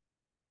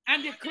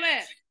and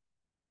declare,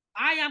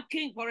 I am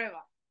king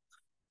forever.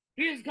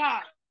 He is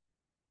God.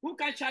 Who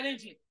can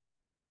challenge him?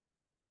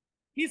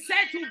 He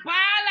said to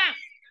Balaam,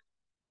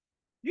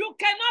 you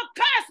cannot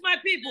curse my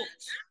people.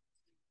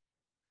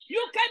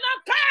 You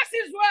cannot curse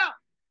Israel,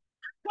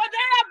 for they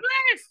are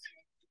blessed.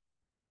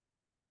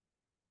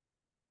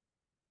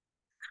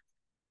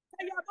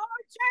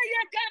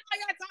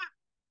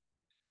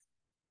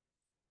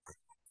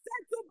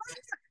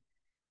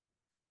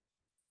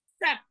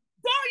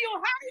 Though you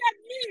hired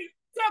me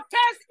to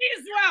curse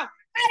Israel,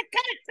 I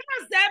can't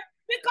curse them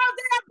because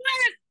they are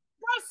blessed.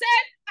 God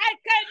said, I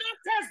cannot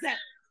curse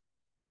them.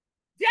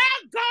 Their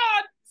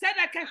God said,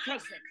 I can't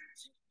curse them.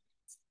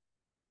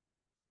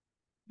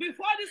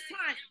 Before this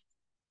time,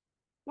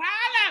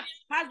 Balaam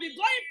has been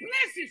going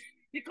places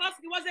because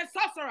he was a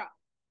sorcerer.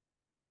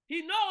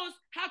 He knows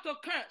how to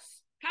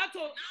curse, how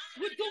to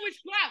do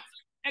witchcraft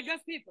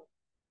against people.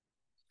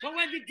 But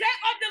when the day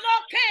of the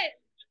Lord came,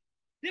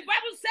 the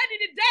Bible said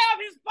in the day of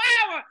his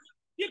power,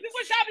 the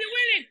people shall be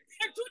willing,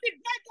 and through the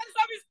greatness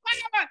of his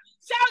power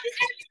shall the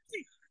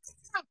enemy.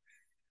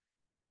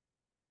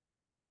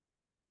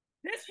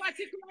 This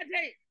particular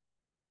day,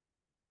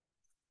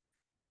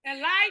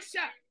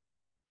 Elisha,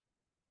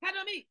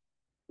 pardon me,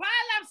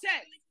 Balaam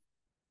said,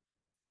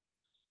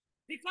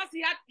 because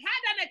he had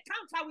had an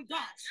encounter with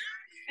God,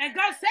 and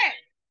God said,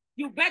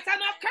 you better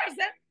not curse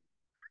them.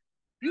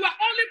 You are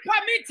only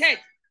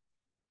permitted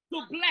to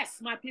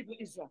bless my people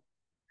Israel.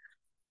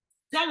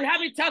 So we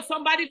have to tell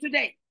somebody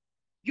today,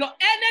 your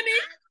enemy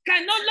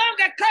can no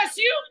longer curse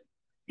you.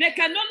 They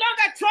can no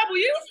longer trouble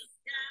you.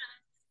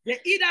 They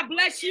either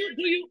bless you,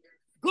 do you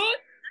good,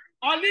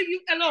 or leave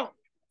you alone.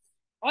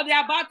 Or they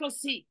are about to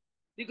see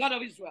the God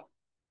of Israel.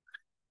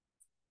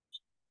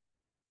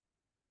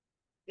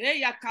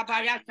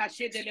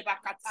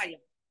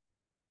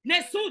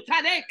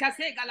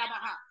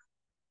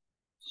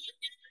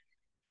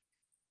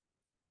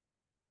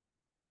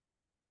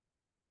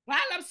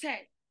 Balaam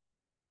said,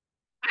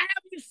 I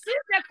have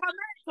received the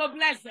command to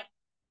bless them.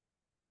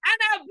 And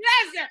I'll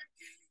bless them.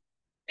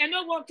 And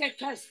no one can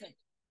curse them.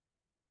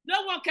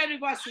 No one can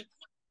reverse it.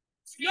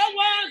 No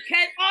one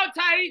can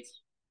alter it.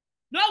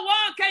 No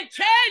one can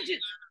change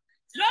it.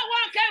 No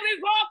one can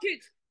revoke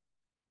it.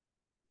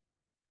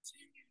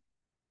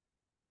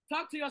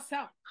 Talk to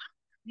yourself.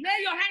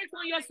 Lay your hands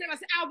on yourself and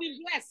say, I'll be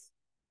blessed.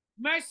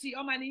 Mercy,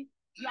 Omani,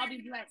 you have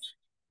been blessed.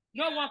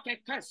 No one can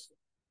curse you.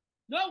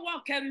 No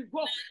one can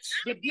revoke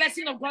the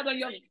blessing of God on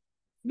your life.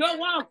 No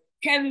one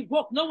can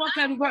revoke. No one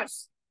can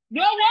reverse.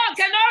 No one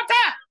can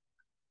alter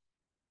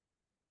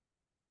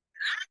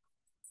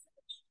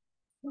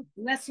the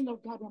blessing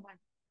of God Almighty.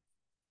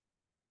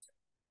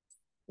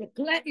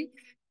 Declare it,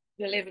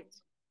 believe it.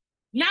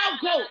 Now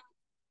go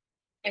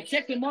and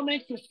take a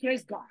moment to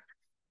praise God.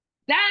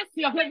 Dance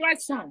your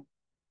favorite song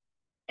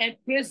and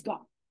praise God.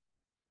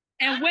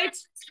 And wait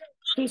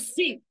to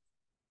see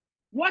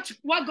what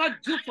God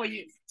do for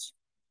you.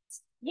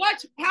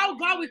 Watch how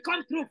God will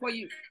come through for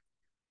you.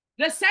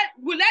 They said,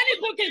 will any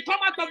good thing come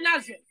out of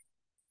Nazareth?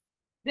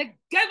 They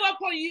gave up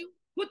on you,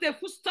 put a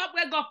full stop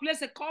where God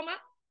placed a comma.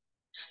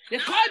 They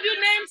called you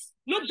names,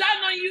 looked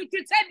down on you,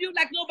 treated you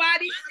like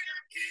nobody.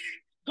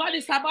 God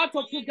is about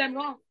to prove them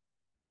wrong.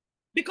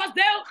 Because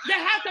they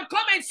have to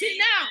come and see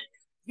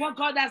now what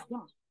God has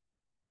done.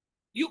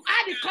 You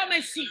are to come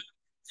and see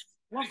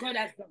what God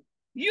has done.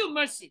 You,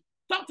 mercy,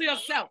 talk to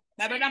yourself,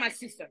 my brother, my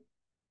sister.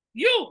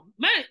 You,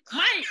 me,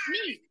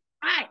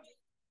 I.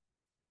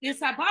 It's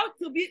about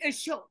to be a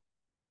show.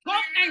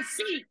 Come and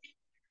see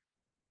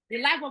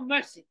the life of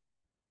mercy,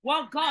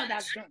 what God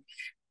has done.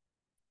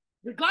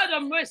 The God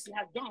of mercy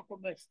has done for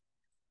mercy.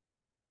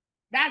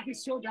 That's the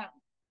showdown.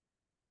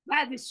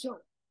 That's the show.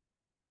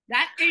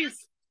 That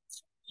is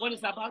what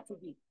it's about to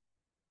be.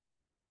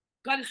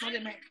 God is not a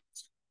man.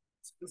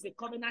 He's a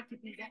covenant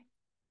keeping God.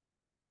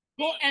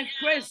 Go and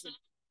praise him.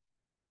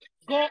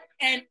 Go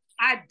and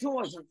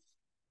adore him.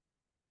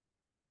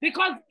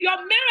 Because your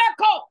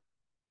miracle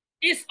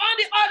is on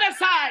the other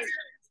side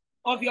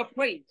of your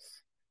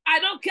praise. I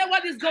don't care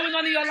what is going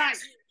on in your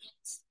life.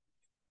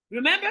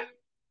 Remember,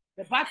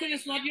 the battle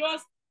is not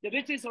yours. The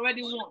victory is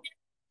already won.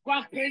 Go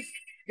and praise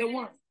the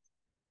one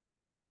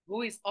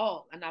who is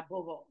all and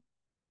above all.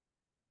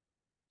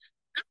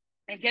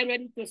 And get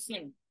ready to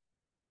sing.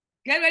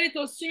 Get ready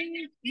to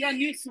sing your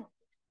new song.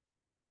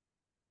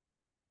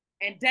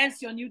 And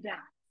dance your new dance.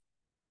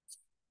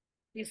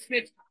 He's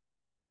faithful.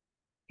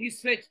 He's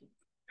faithful.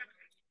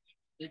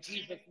 In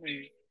Jesus'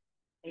 name.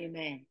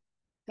 Amen.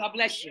 God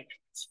bless you.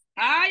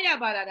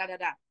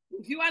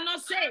 If you are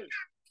not saved,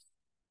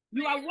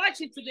 you are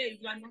watching today,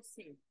 you are not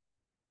saved.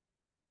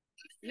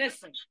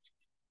 Listen.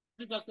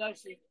 Jesus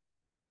loves you.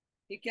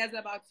 He cares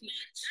about you.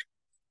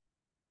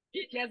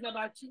 He cares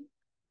about you.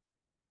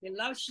 He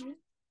loves you.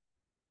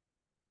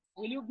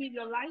 Will you give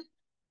your life?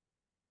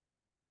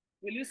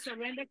 Will you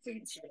surrender to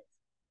him today?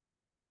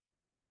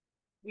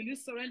 Will you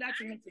surrender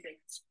to him today?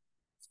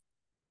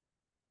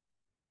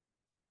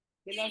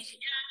 He loves you.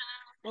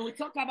 When we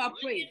talk about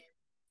praise,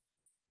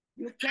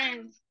 you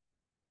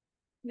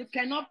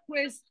cannot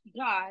praise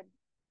God.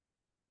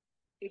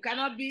 You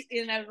cannot be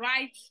in a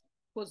right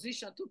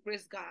position to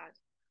praise God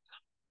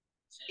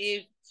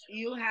if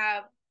you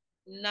have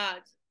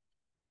not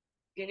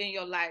given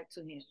your life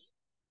to him.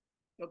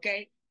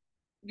 Okay?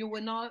 You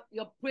will not,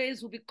 your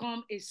praise will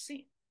become a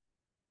sin.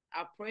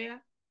 Our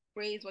prayer,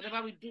 praise,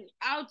 whatever we do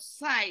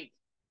outside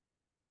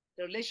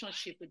the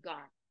relationship with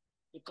God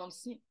becomes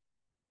sin.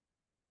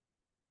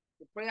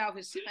 The prayer of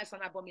a sinner is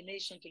an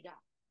abomination to God.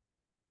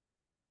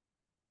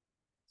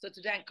 So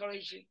today I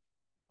encourage you.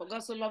 For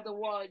God so loved the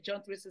world,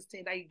 John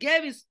 3:16, that he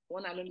gave his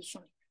one and only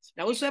son.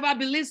 That whosoever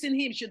believes in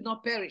him should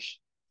not perish,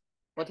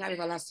 but have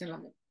everlasting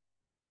life.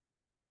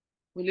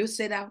 Will you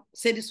say that?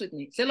 Say this with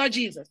me. Say, Lord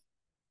Jesus,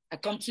 I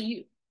come to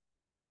you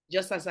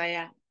just as I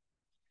am.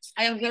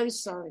 I am very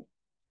sorry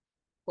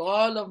for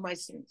all of my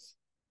sins.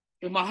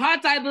 With my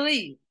heart I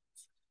believe,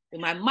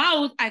 with my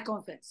mouth I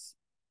confess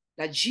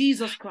that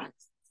Jesus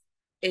Christ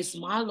is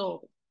my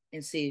Lord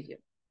and Savior.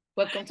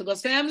 Welcome to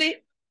God's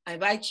family. I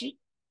invite you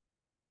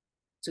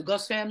to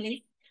God's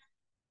family.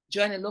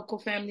 Join a local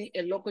family,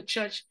 a local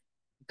church,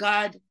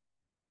 God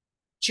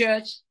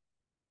church.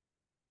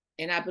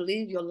 And I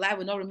believe your life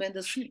will not remain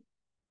the same.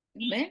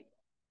 Amen.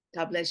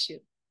 God bless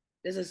you.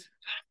 This is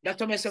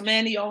Dr.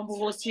 Omani, your humble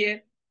host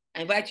here.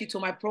 I invite you to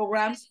my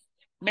programs.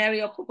 Marry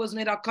Your Purpose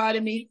Made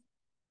Academy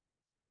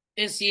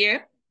is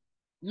here.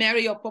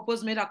 Marry Your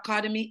Purpose Made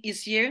Academy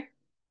is here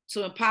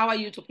to empower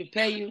you, to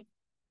prepare you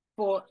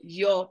for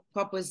your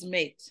purpose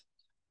mate.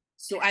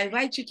 So I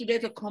invite you today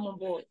to come on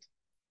board.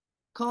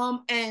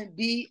 Come and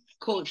be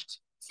coached.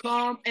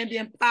 Come and be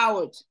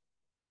empowered.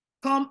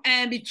 Come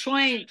and be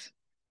trained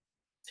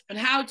on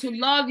how to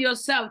love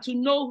yourself, to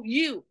know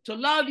you, to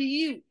love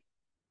you,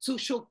 to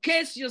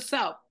showcase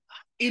yourself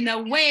in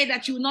a way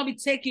that you will not be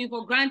taken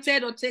for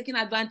granted or taken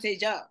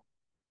advantage of.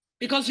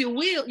 Because you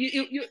will,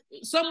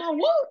 someone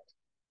would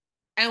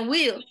and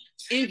will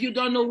if you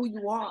don't know who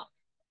you are.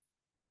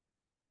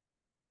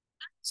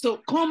 So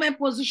come and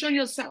position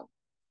yourself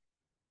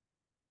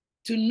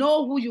to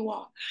know who you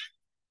are.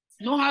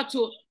 Know how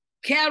to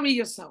carry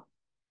yourself.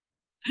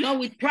 Not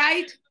with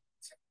pride,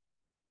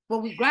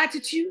 but with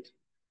gratitude,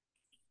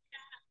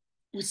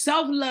 with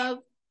self-love,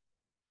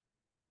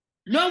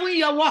 knowing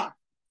your worth,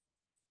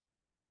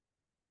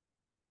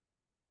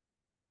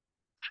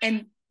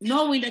 and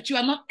knowing that you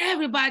are not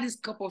everybody's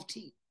cup of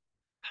tea.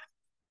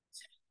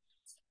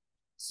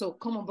 So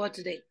come on board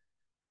today.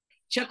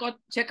 Check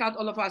out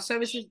all of our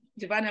services,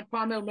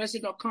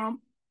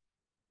 divineempowermentmercy.com.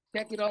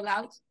 Check it all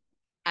out.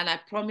 And I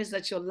promise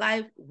that your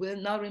life will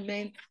not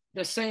remain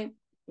the same.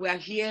 We are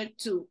here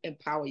to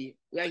empower you.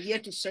 We are here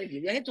to serve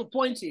you. We are here to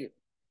point to you.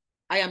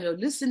 I am your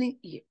listening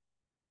ear.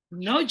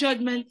 No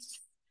judgment.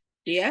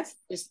 Yes,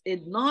 it's a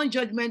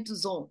non-judgmental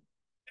zone.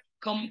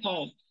 Come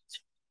home.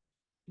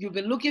 You've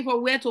been looking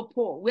for where to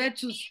pour, where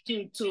to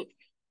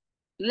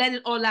let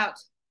it all out.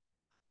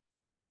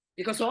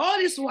 Because for all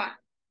this while,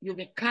 you've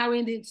been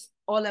carrying it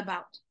all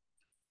about.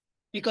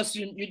 Because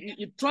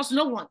you trust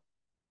no one.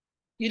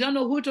 You don't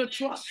know who to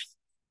trust.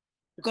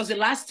 Because the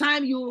last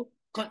time you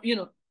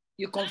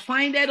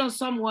confided on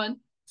someone,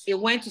 it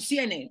went to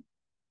CNN.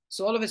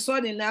 So all of a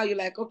sudden now you're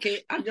like,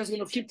 okay, I'm just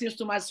going to keep things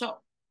to myself.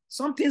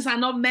 Some things are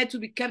not meant to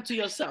be kept to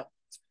yourself.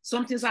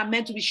 Some things are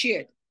meant to be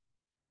shared.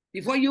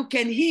 Before you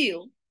can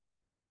heal,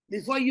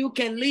 before you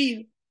can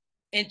live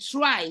and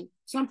try,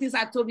 some things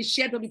are to be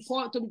shared, to be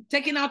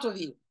taken out of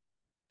you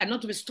and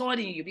not to be stored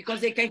in you,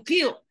 because they can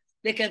kill.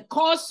 They can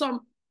cause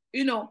some,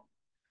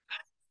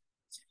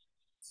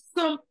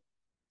 some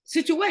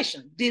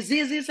situation,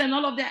 diseases and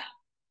all of that.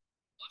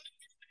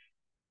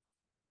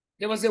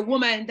 There was a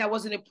woman that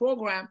was in a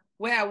program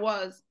where I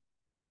was,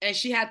 and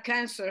she had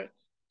cancer.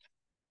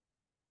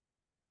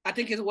 I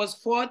think it was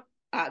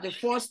the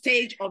fourth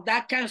stage of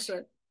that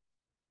cancer.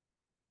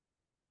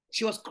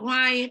 She was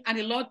crying, and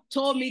the Lord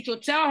told me to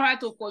tell her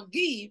to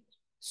forgive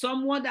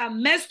someone that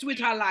messed with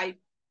her life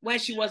when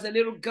she was a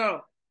little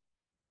girl.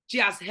 She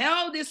has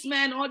held this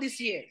man all these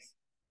years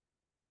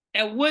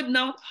and would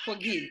not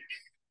forgive.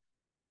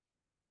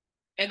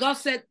 And God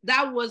said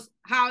that was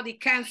how the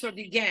cancer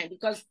began,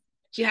 because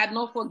she had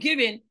not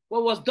forgiven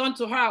what was done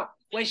to her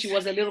when she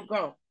was a little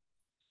girl.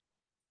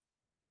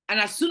 And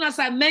as soon as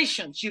I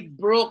mentioned, she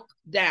broke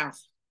down.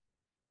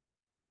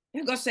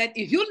 And God said,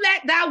 if you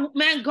let that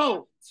man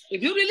go,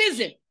 if you release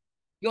him,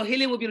 your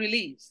healing will be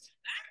released.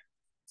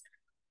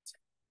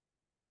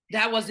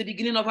 That was the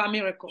beginning of our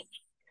miracle.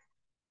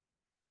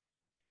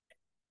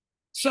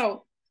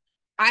 So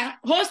I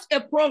host a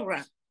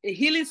program, a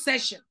healing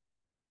session,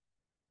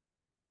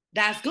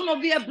 that's going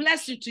to be a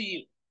blessing to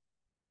you.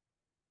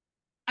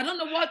 I don't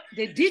know what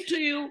they did to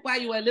you while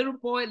you were a little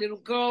boy, a little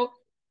girl,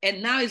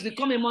 and now it's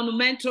become a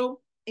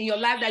monumental in your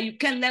life that you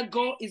can't let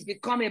go. It's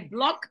become a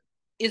block.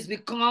 It's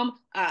become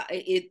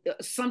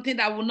something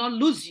that will not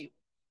lose you,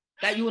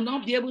 that you will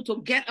not be able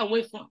to get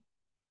away from.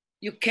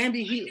 You can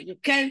be healed. You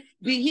can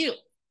be healed.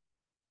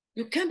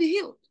 You can be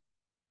healed.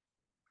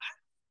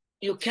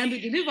 You can be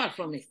delivered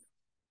from it.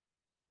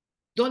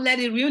 Don't let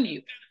it ruin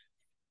you.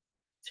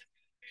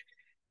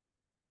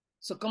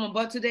 So come on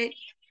board today.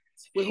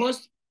 We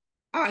host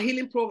our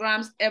healing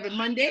programs every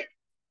Monday,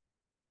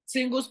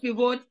 singles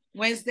pivot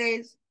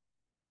Wednesdays,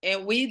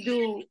 and we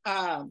do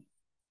on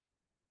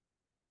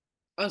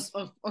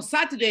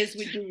Saturdays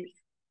we do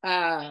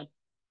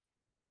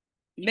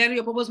Marry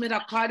Your Purpose Made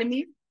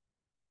Academy,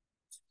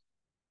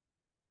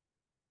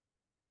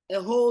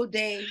 a whole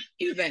day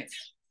event,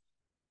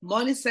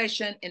 morning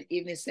session and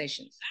evening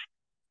sessions.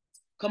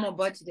 Come on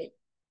board today.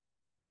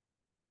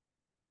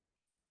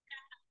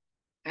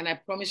 And I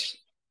promise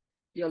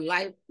your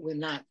life will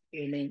not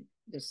remain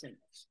the same.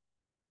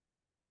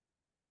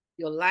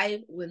 Your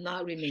life will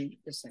not remain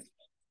the same.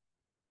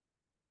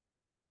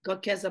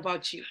 God cares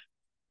about you.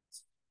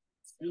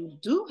 You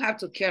do have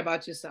to care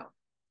about yourself.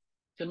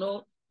 To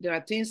know there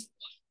are things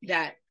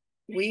that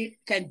we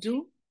can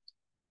do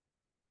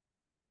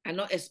and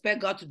not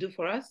expect God to do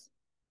for us.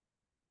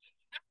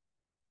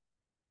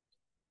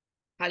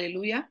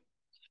 Hallelujah.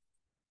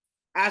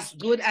 As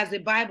good as the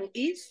Bible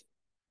is,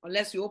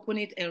 unless you open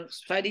it and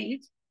study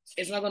it,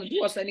 it's not going to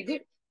do us any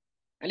good.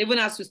 And even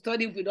as we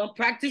study, if we don't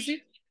practice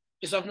it,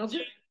 it's of no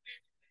good.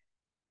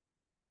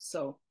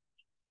 So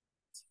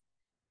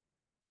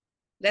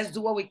let's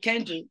do what we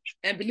can do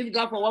and believe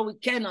God for what we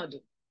cannot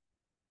do.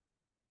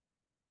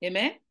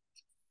 Amen.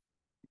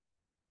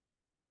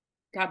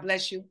 God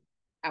bless you.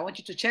 I want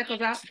you to check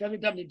us out,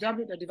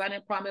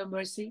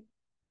 www.divineempowermentmercy,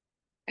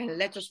 and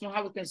let us know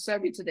how we can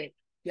serve you today.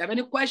 If you have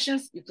any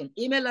questions, you can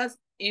email us,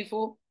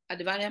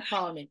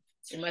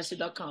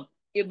 info@divineempowermentmercy.com.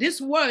 If this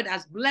word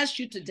has blessed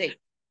you today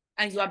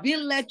and you are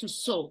being led to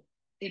sow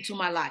into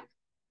my life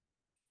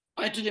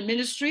or into the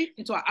ministry,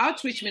 into our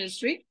outreach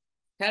ministry,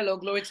 hello,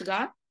 glory to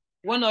God.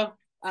 One of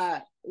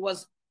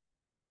was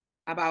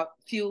about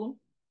a few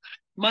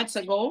months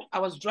ago, I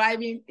was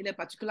driving in a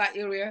particular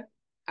area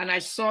and I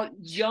saw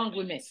young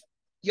women,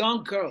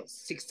 young girls,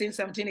 16,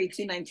 17,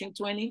 18, 19,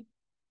 20,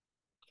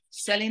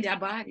 selling their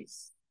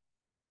bodies.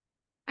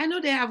 I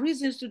know they have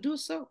reasons to do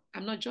so.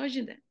 I'm not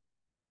judging them.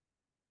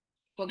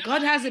 But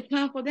God has a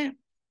plan for them.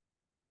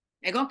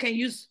 And God can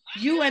use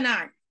you and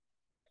I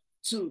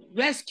to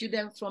rescue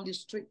them from the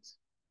streets.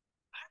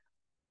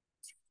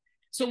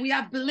 So we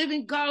are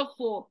believing God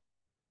for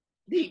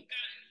a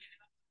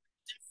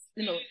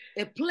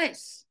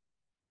place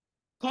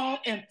called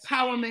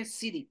Empowerment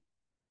City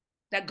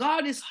that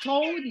God has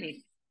told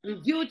me,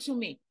 revealed to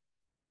me.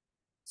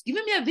 It's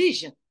giving me a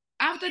vision.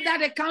 After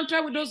that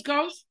encounter with those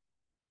girls,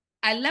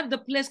 I left the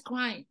place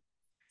crying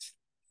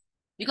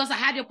because I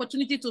had the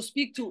opportunity to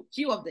speak to a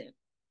few of them.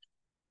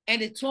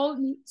 And they told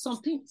me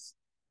some things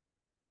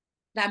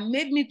that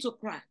made me to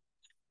cry.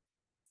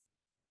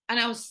 And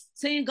I was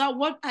saying, God,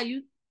 what are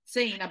you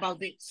saying about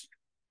this?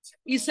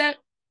 He said,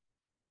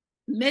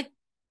 make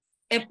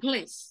a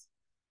place,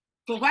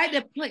 provide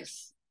a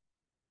place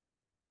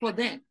for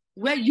them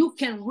where you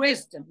can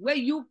raise them, where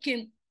you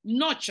can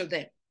nurture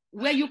them,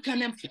 where you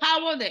can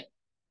empower them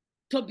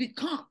to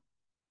become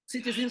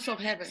citizens of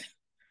heaven,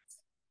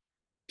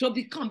 to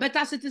become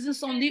better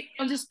citizens on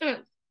this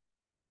earth,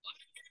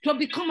 to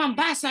become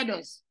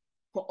ambassadors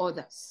for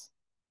others.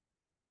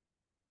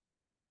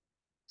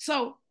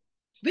 So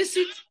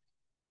visit,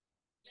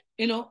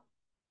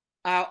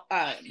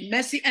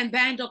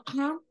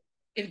 mercyandband.com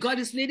if God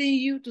is leading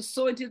you to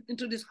sow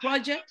into this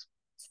project.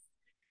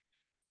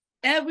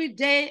 Every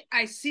day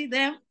I see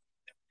them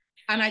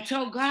and I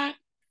tell God,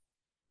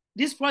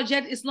 this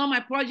project is not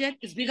my project,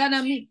 it's bigger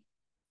than me.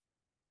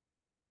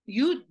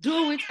 You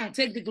do it and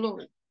take the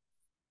glory.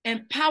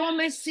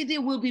 Empowerment City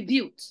will be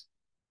built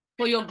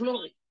for your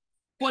glory,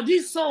 for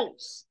these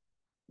souls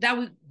that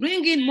will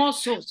bring in more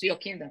souls to your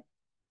kingdom.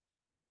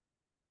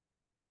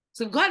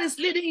 So God is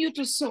leading you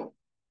to sow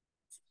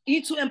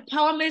into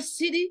Empowerment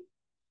City,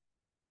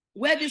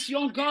 where these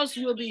young girls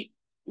will be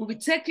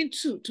taken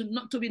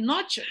to be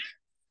nurtured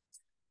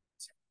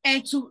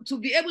and to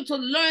be able to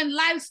learn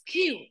life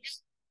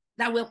skills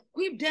that will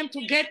equip them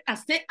to get and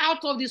stay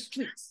out of the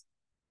streets,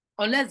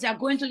 unless they are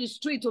going to the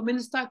street to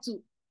minister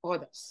to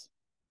others.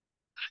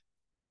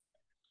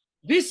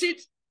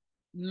 Visit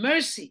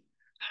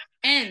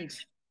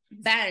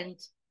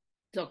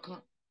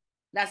mercyandband.com.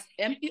 That's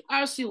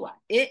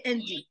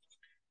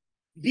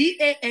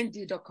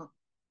MERCYANDBAND.com.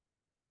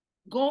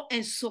 Go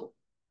and sow.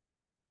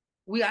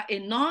 We are a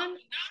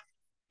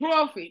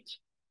non-profit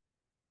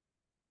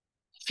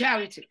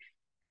charity.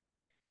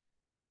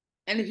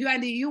 And if you are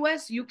in the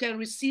US, you can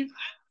receive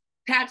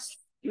tax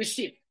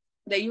receipt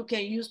that you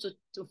can use to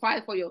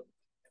file for your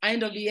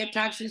end of the year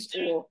taxes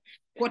or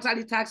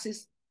quarterly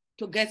taxes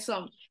to get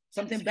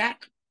something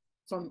back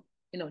from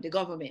the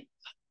government.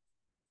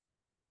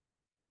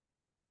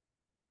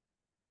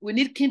 We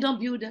need kingdom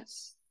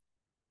builders.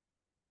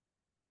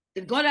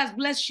 If God has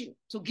blessed you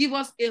to give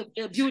us a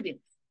building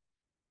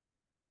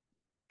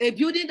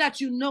that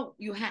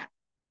you have,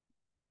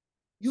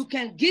 you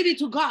can give it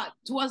to God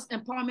towards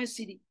Empowerment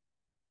City.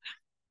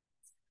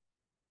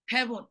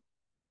 Heaven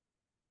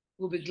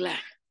will be glad.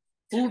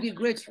 We will be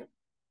grateful.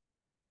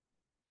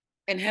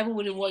 And heaven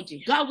will reward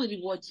you. God will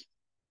reward you.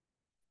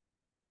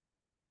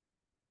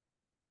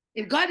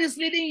 If God is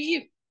leading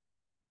you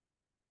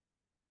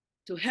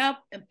to help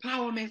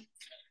empowerment,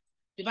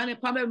 Divine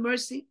Empowerment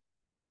Mercy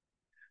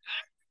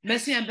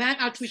and Bank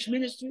Outreach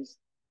Ministries,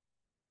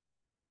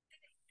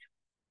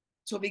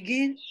 to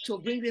begin to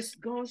bring these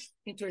girls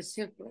into a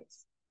safe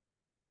place.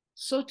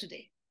 So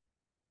today,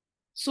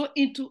 so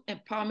into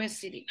Empowerment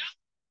City.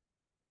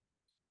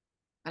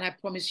 And I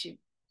promise you,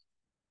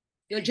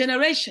 your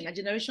generation and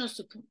generations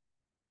to come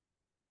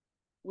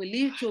will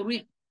live to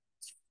reap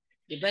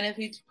the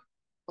benefit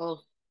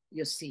of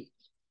your seed.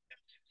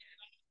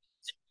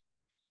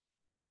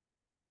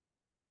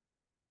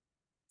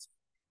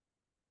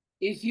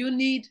 If you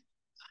need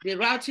the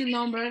routing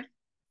number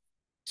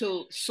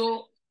to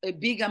sow a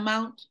big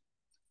amount,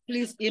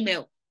 please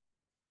email.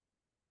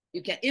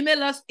 You can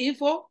email us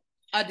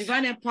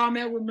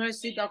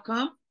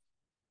info@divineempowermentwithmercy.com,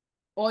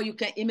 or you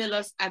can email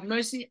us at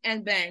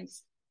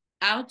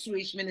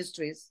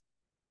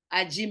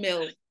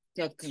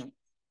mercyandbanksoutreachministries@gmail.com.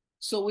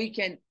 So we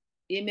can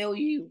email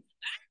you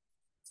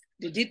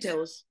the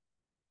details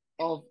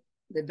of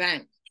the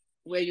bank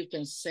where you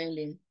can send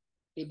in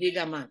a big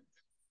amount.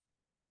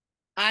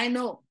 I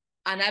know,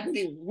 and I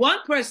believe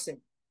one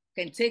person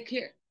can take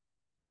care.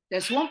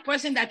 There's one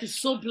person that is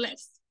so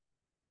blessed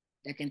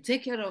that can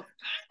take care of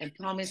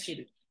Empowerment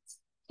City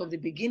from the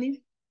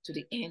beginning to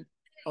the end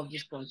of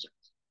this project.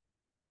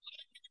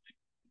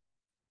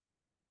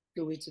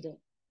 Do it today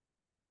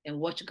and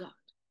watch God.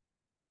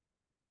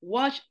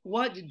 Watch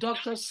what the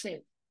doctor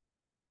said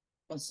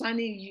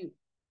concerning you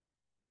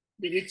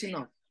be written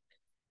up,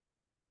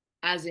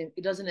 as in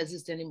it doesn't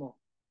exist anymore.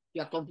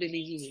 You are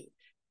completely healed.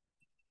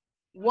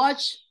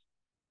 Watch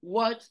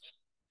what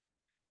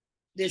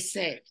they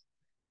said.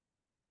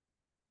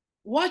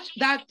 Watch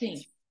that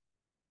thing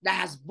that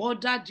has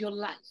bothered your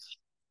life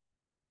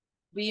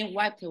being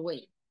wiped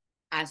away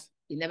as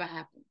it never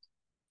happened.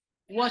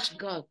 Watch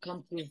God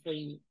come through for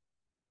you.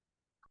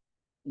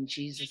 In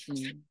Jesus'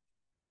 name.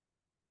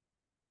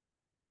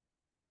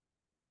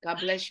 God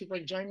bless you for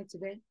joining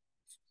today.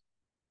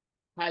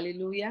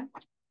 Hallelujah.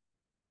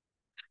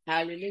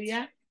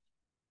 Hallelujah.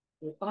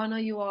 We honor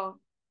you all.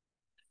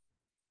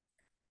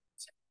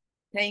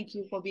 Thank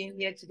you for being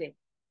here today.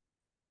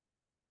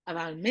 Have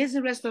an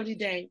amazing rest of the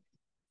day.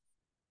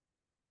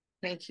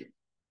 Thank you.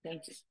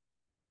 Thank you.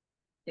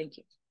 Thank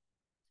you.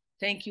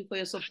 Thank you for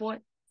your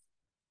support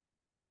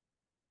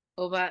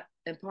over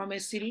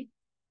Empowerment City.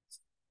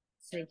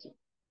 Thank you.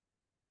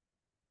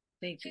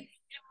 Thank you.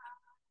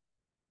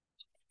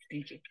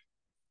 Thank you.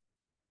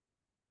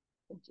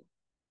 Thank you.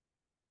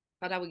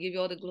 Father, we give you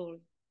all the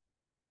glory.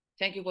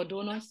 Thank you for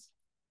donors.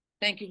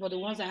 Thank you for the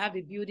ones that have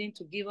the building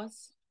to give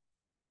us,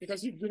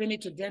 because you've given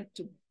it to them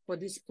for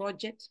this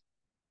project.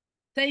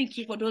 Thank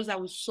you for those that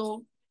will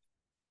sow,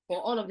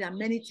 for all of the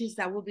amenities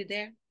that will be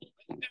there,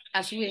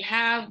 as we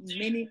have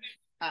many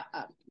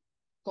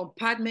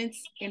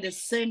compartments in the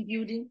same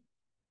building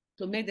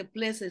to make the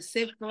place a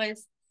safe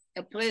place,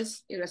 a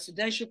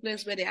residential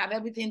place where they have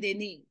everything they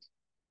need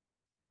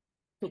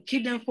to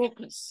keep them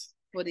focused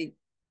for the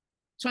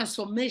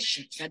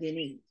transformation that they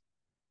need.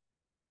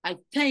 I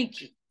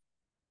thank you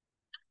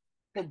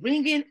for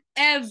bringing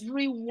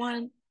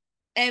everyone,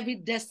 every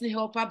destiny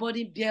helper,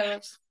 body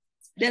bearers,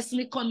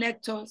 destiny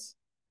connectors,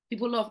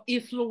 people of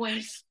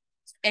influence,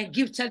 and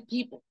gifted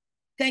people.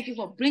 Thank you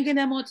for bringing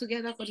them all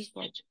together for this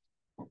project.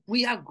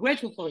 We are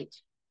grateful for it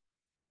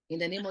in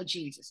the name of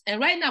Jesus. And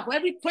right now, for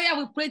every prayer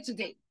we pray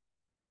today,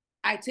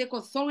 I take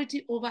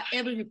authority over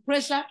every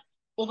repressor,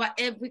 over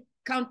every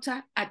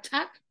counter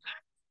attack.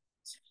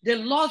 The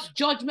Lord's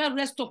judgment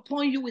rests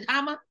upon you with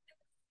hammer.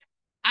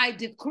 I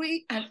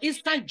decree an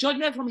instant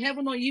judgment from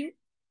heaven on you.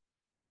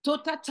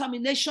 Total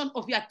termination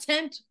of your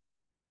attempt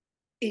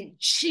in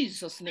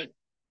Jesus' name.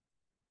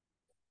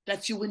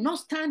 That you will not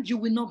stand, you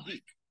will not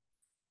be.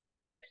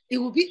 It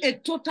will be a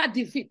total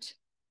defeat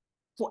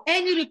for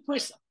any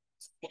repressor,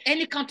 for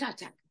any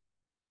counterattack,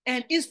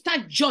 and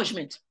instant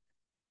judgment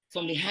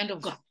from the hand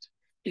of God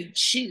in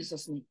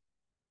Jesus' name.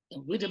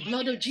 And with the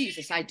blood of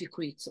Jesus, I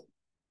decree it so.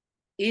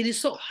 It is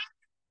so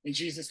in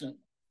Jesus' name.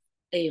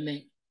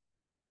 Amen.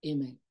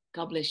 Amen.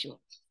 God bless you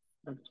all.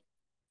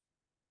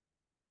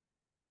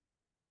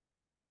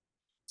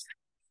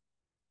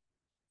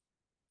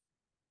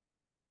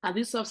 Have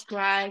you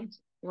subscribed?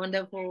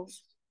 Wonderful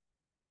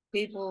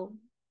people.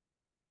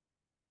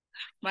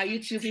 My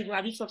YouTube people,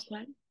 have you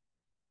subscribed?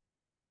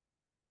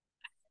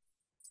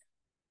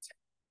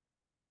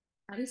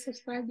 Have you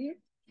subscribed yet?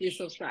 You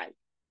subscribe.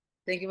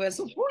 Thank you for your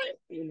support.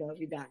 We love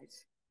you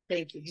guys.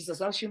 Thank you. Jesus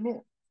loves you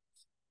more.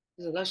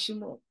 Jesus loves you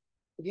more.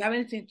 If you have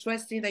anything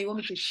interesting that you want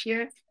me to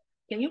share,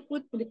 can you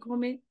put in the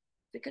comment?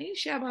 Can you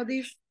share about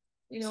this?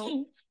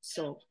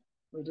 So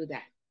we'll do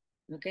that.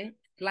 Okay?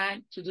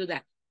 Plan to do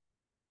that.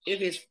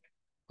 If it's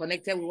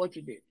connected with what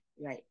you do.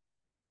 Right.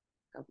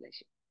 God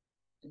bless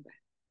you. Bye.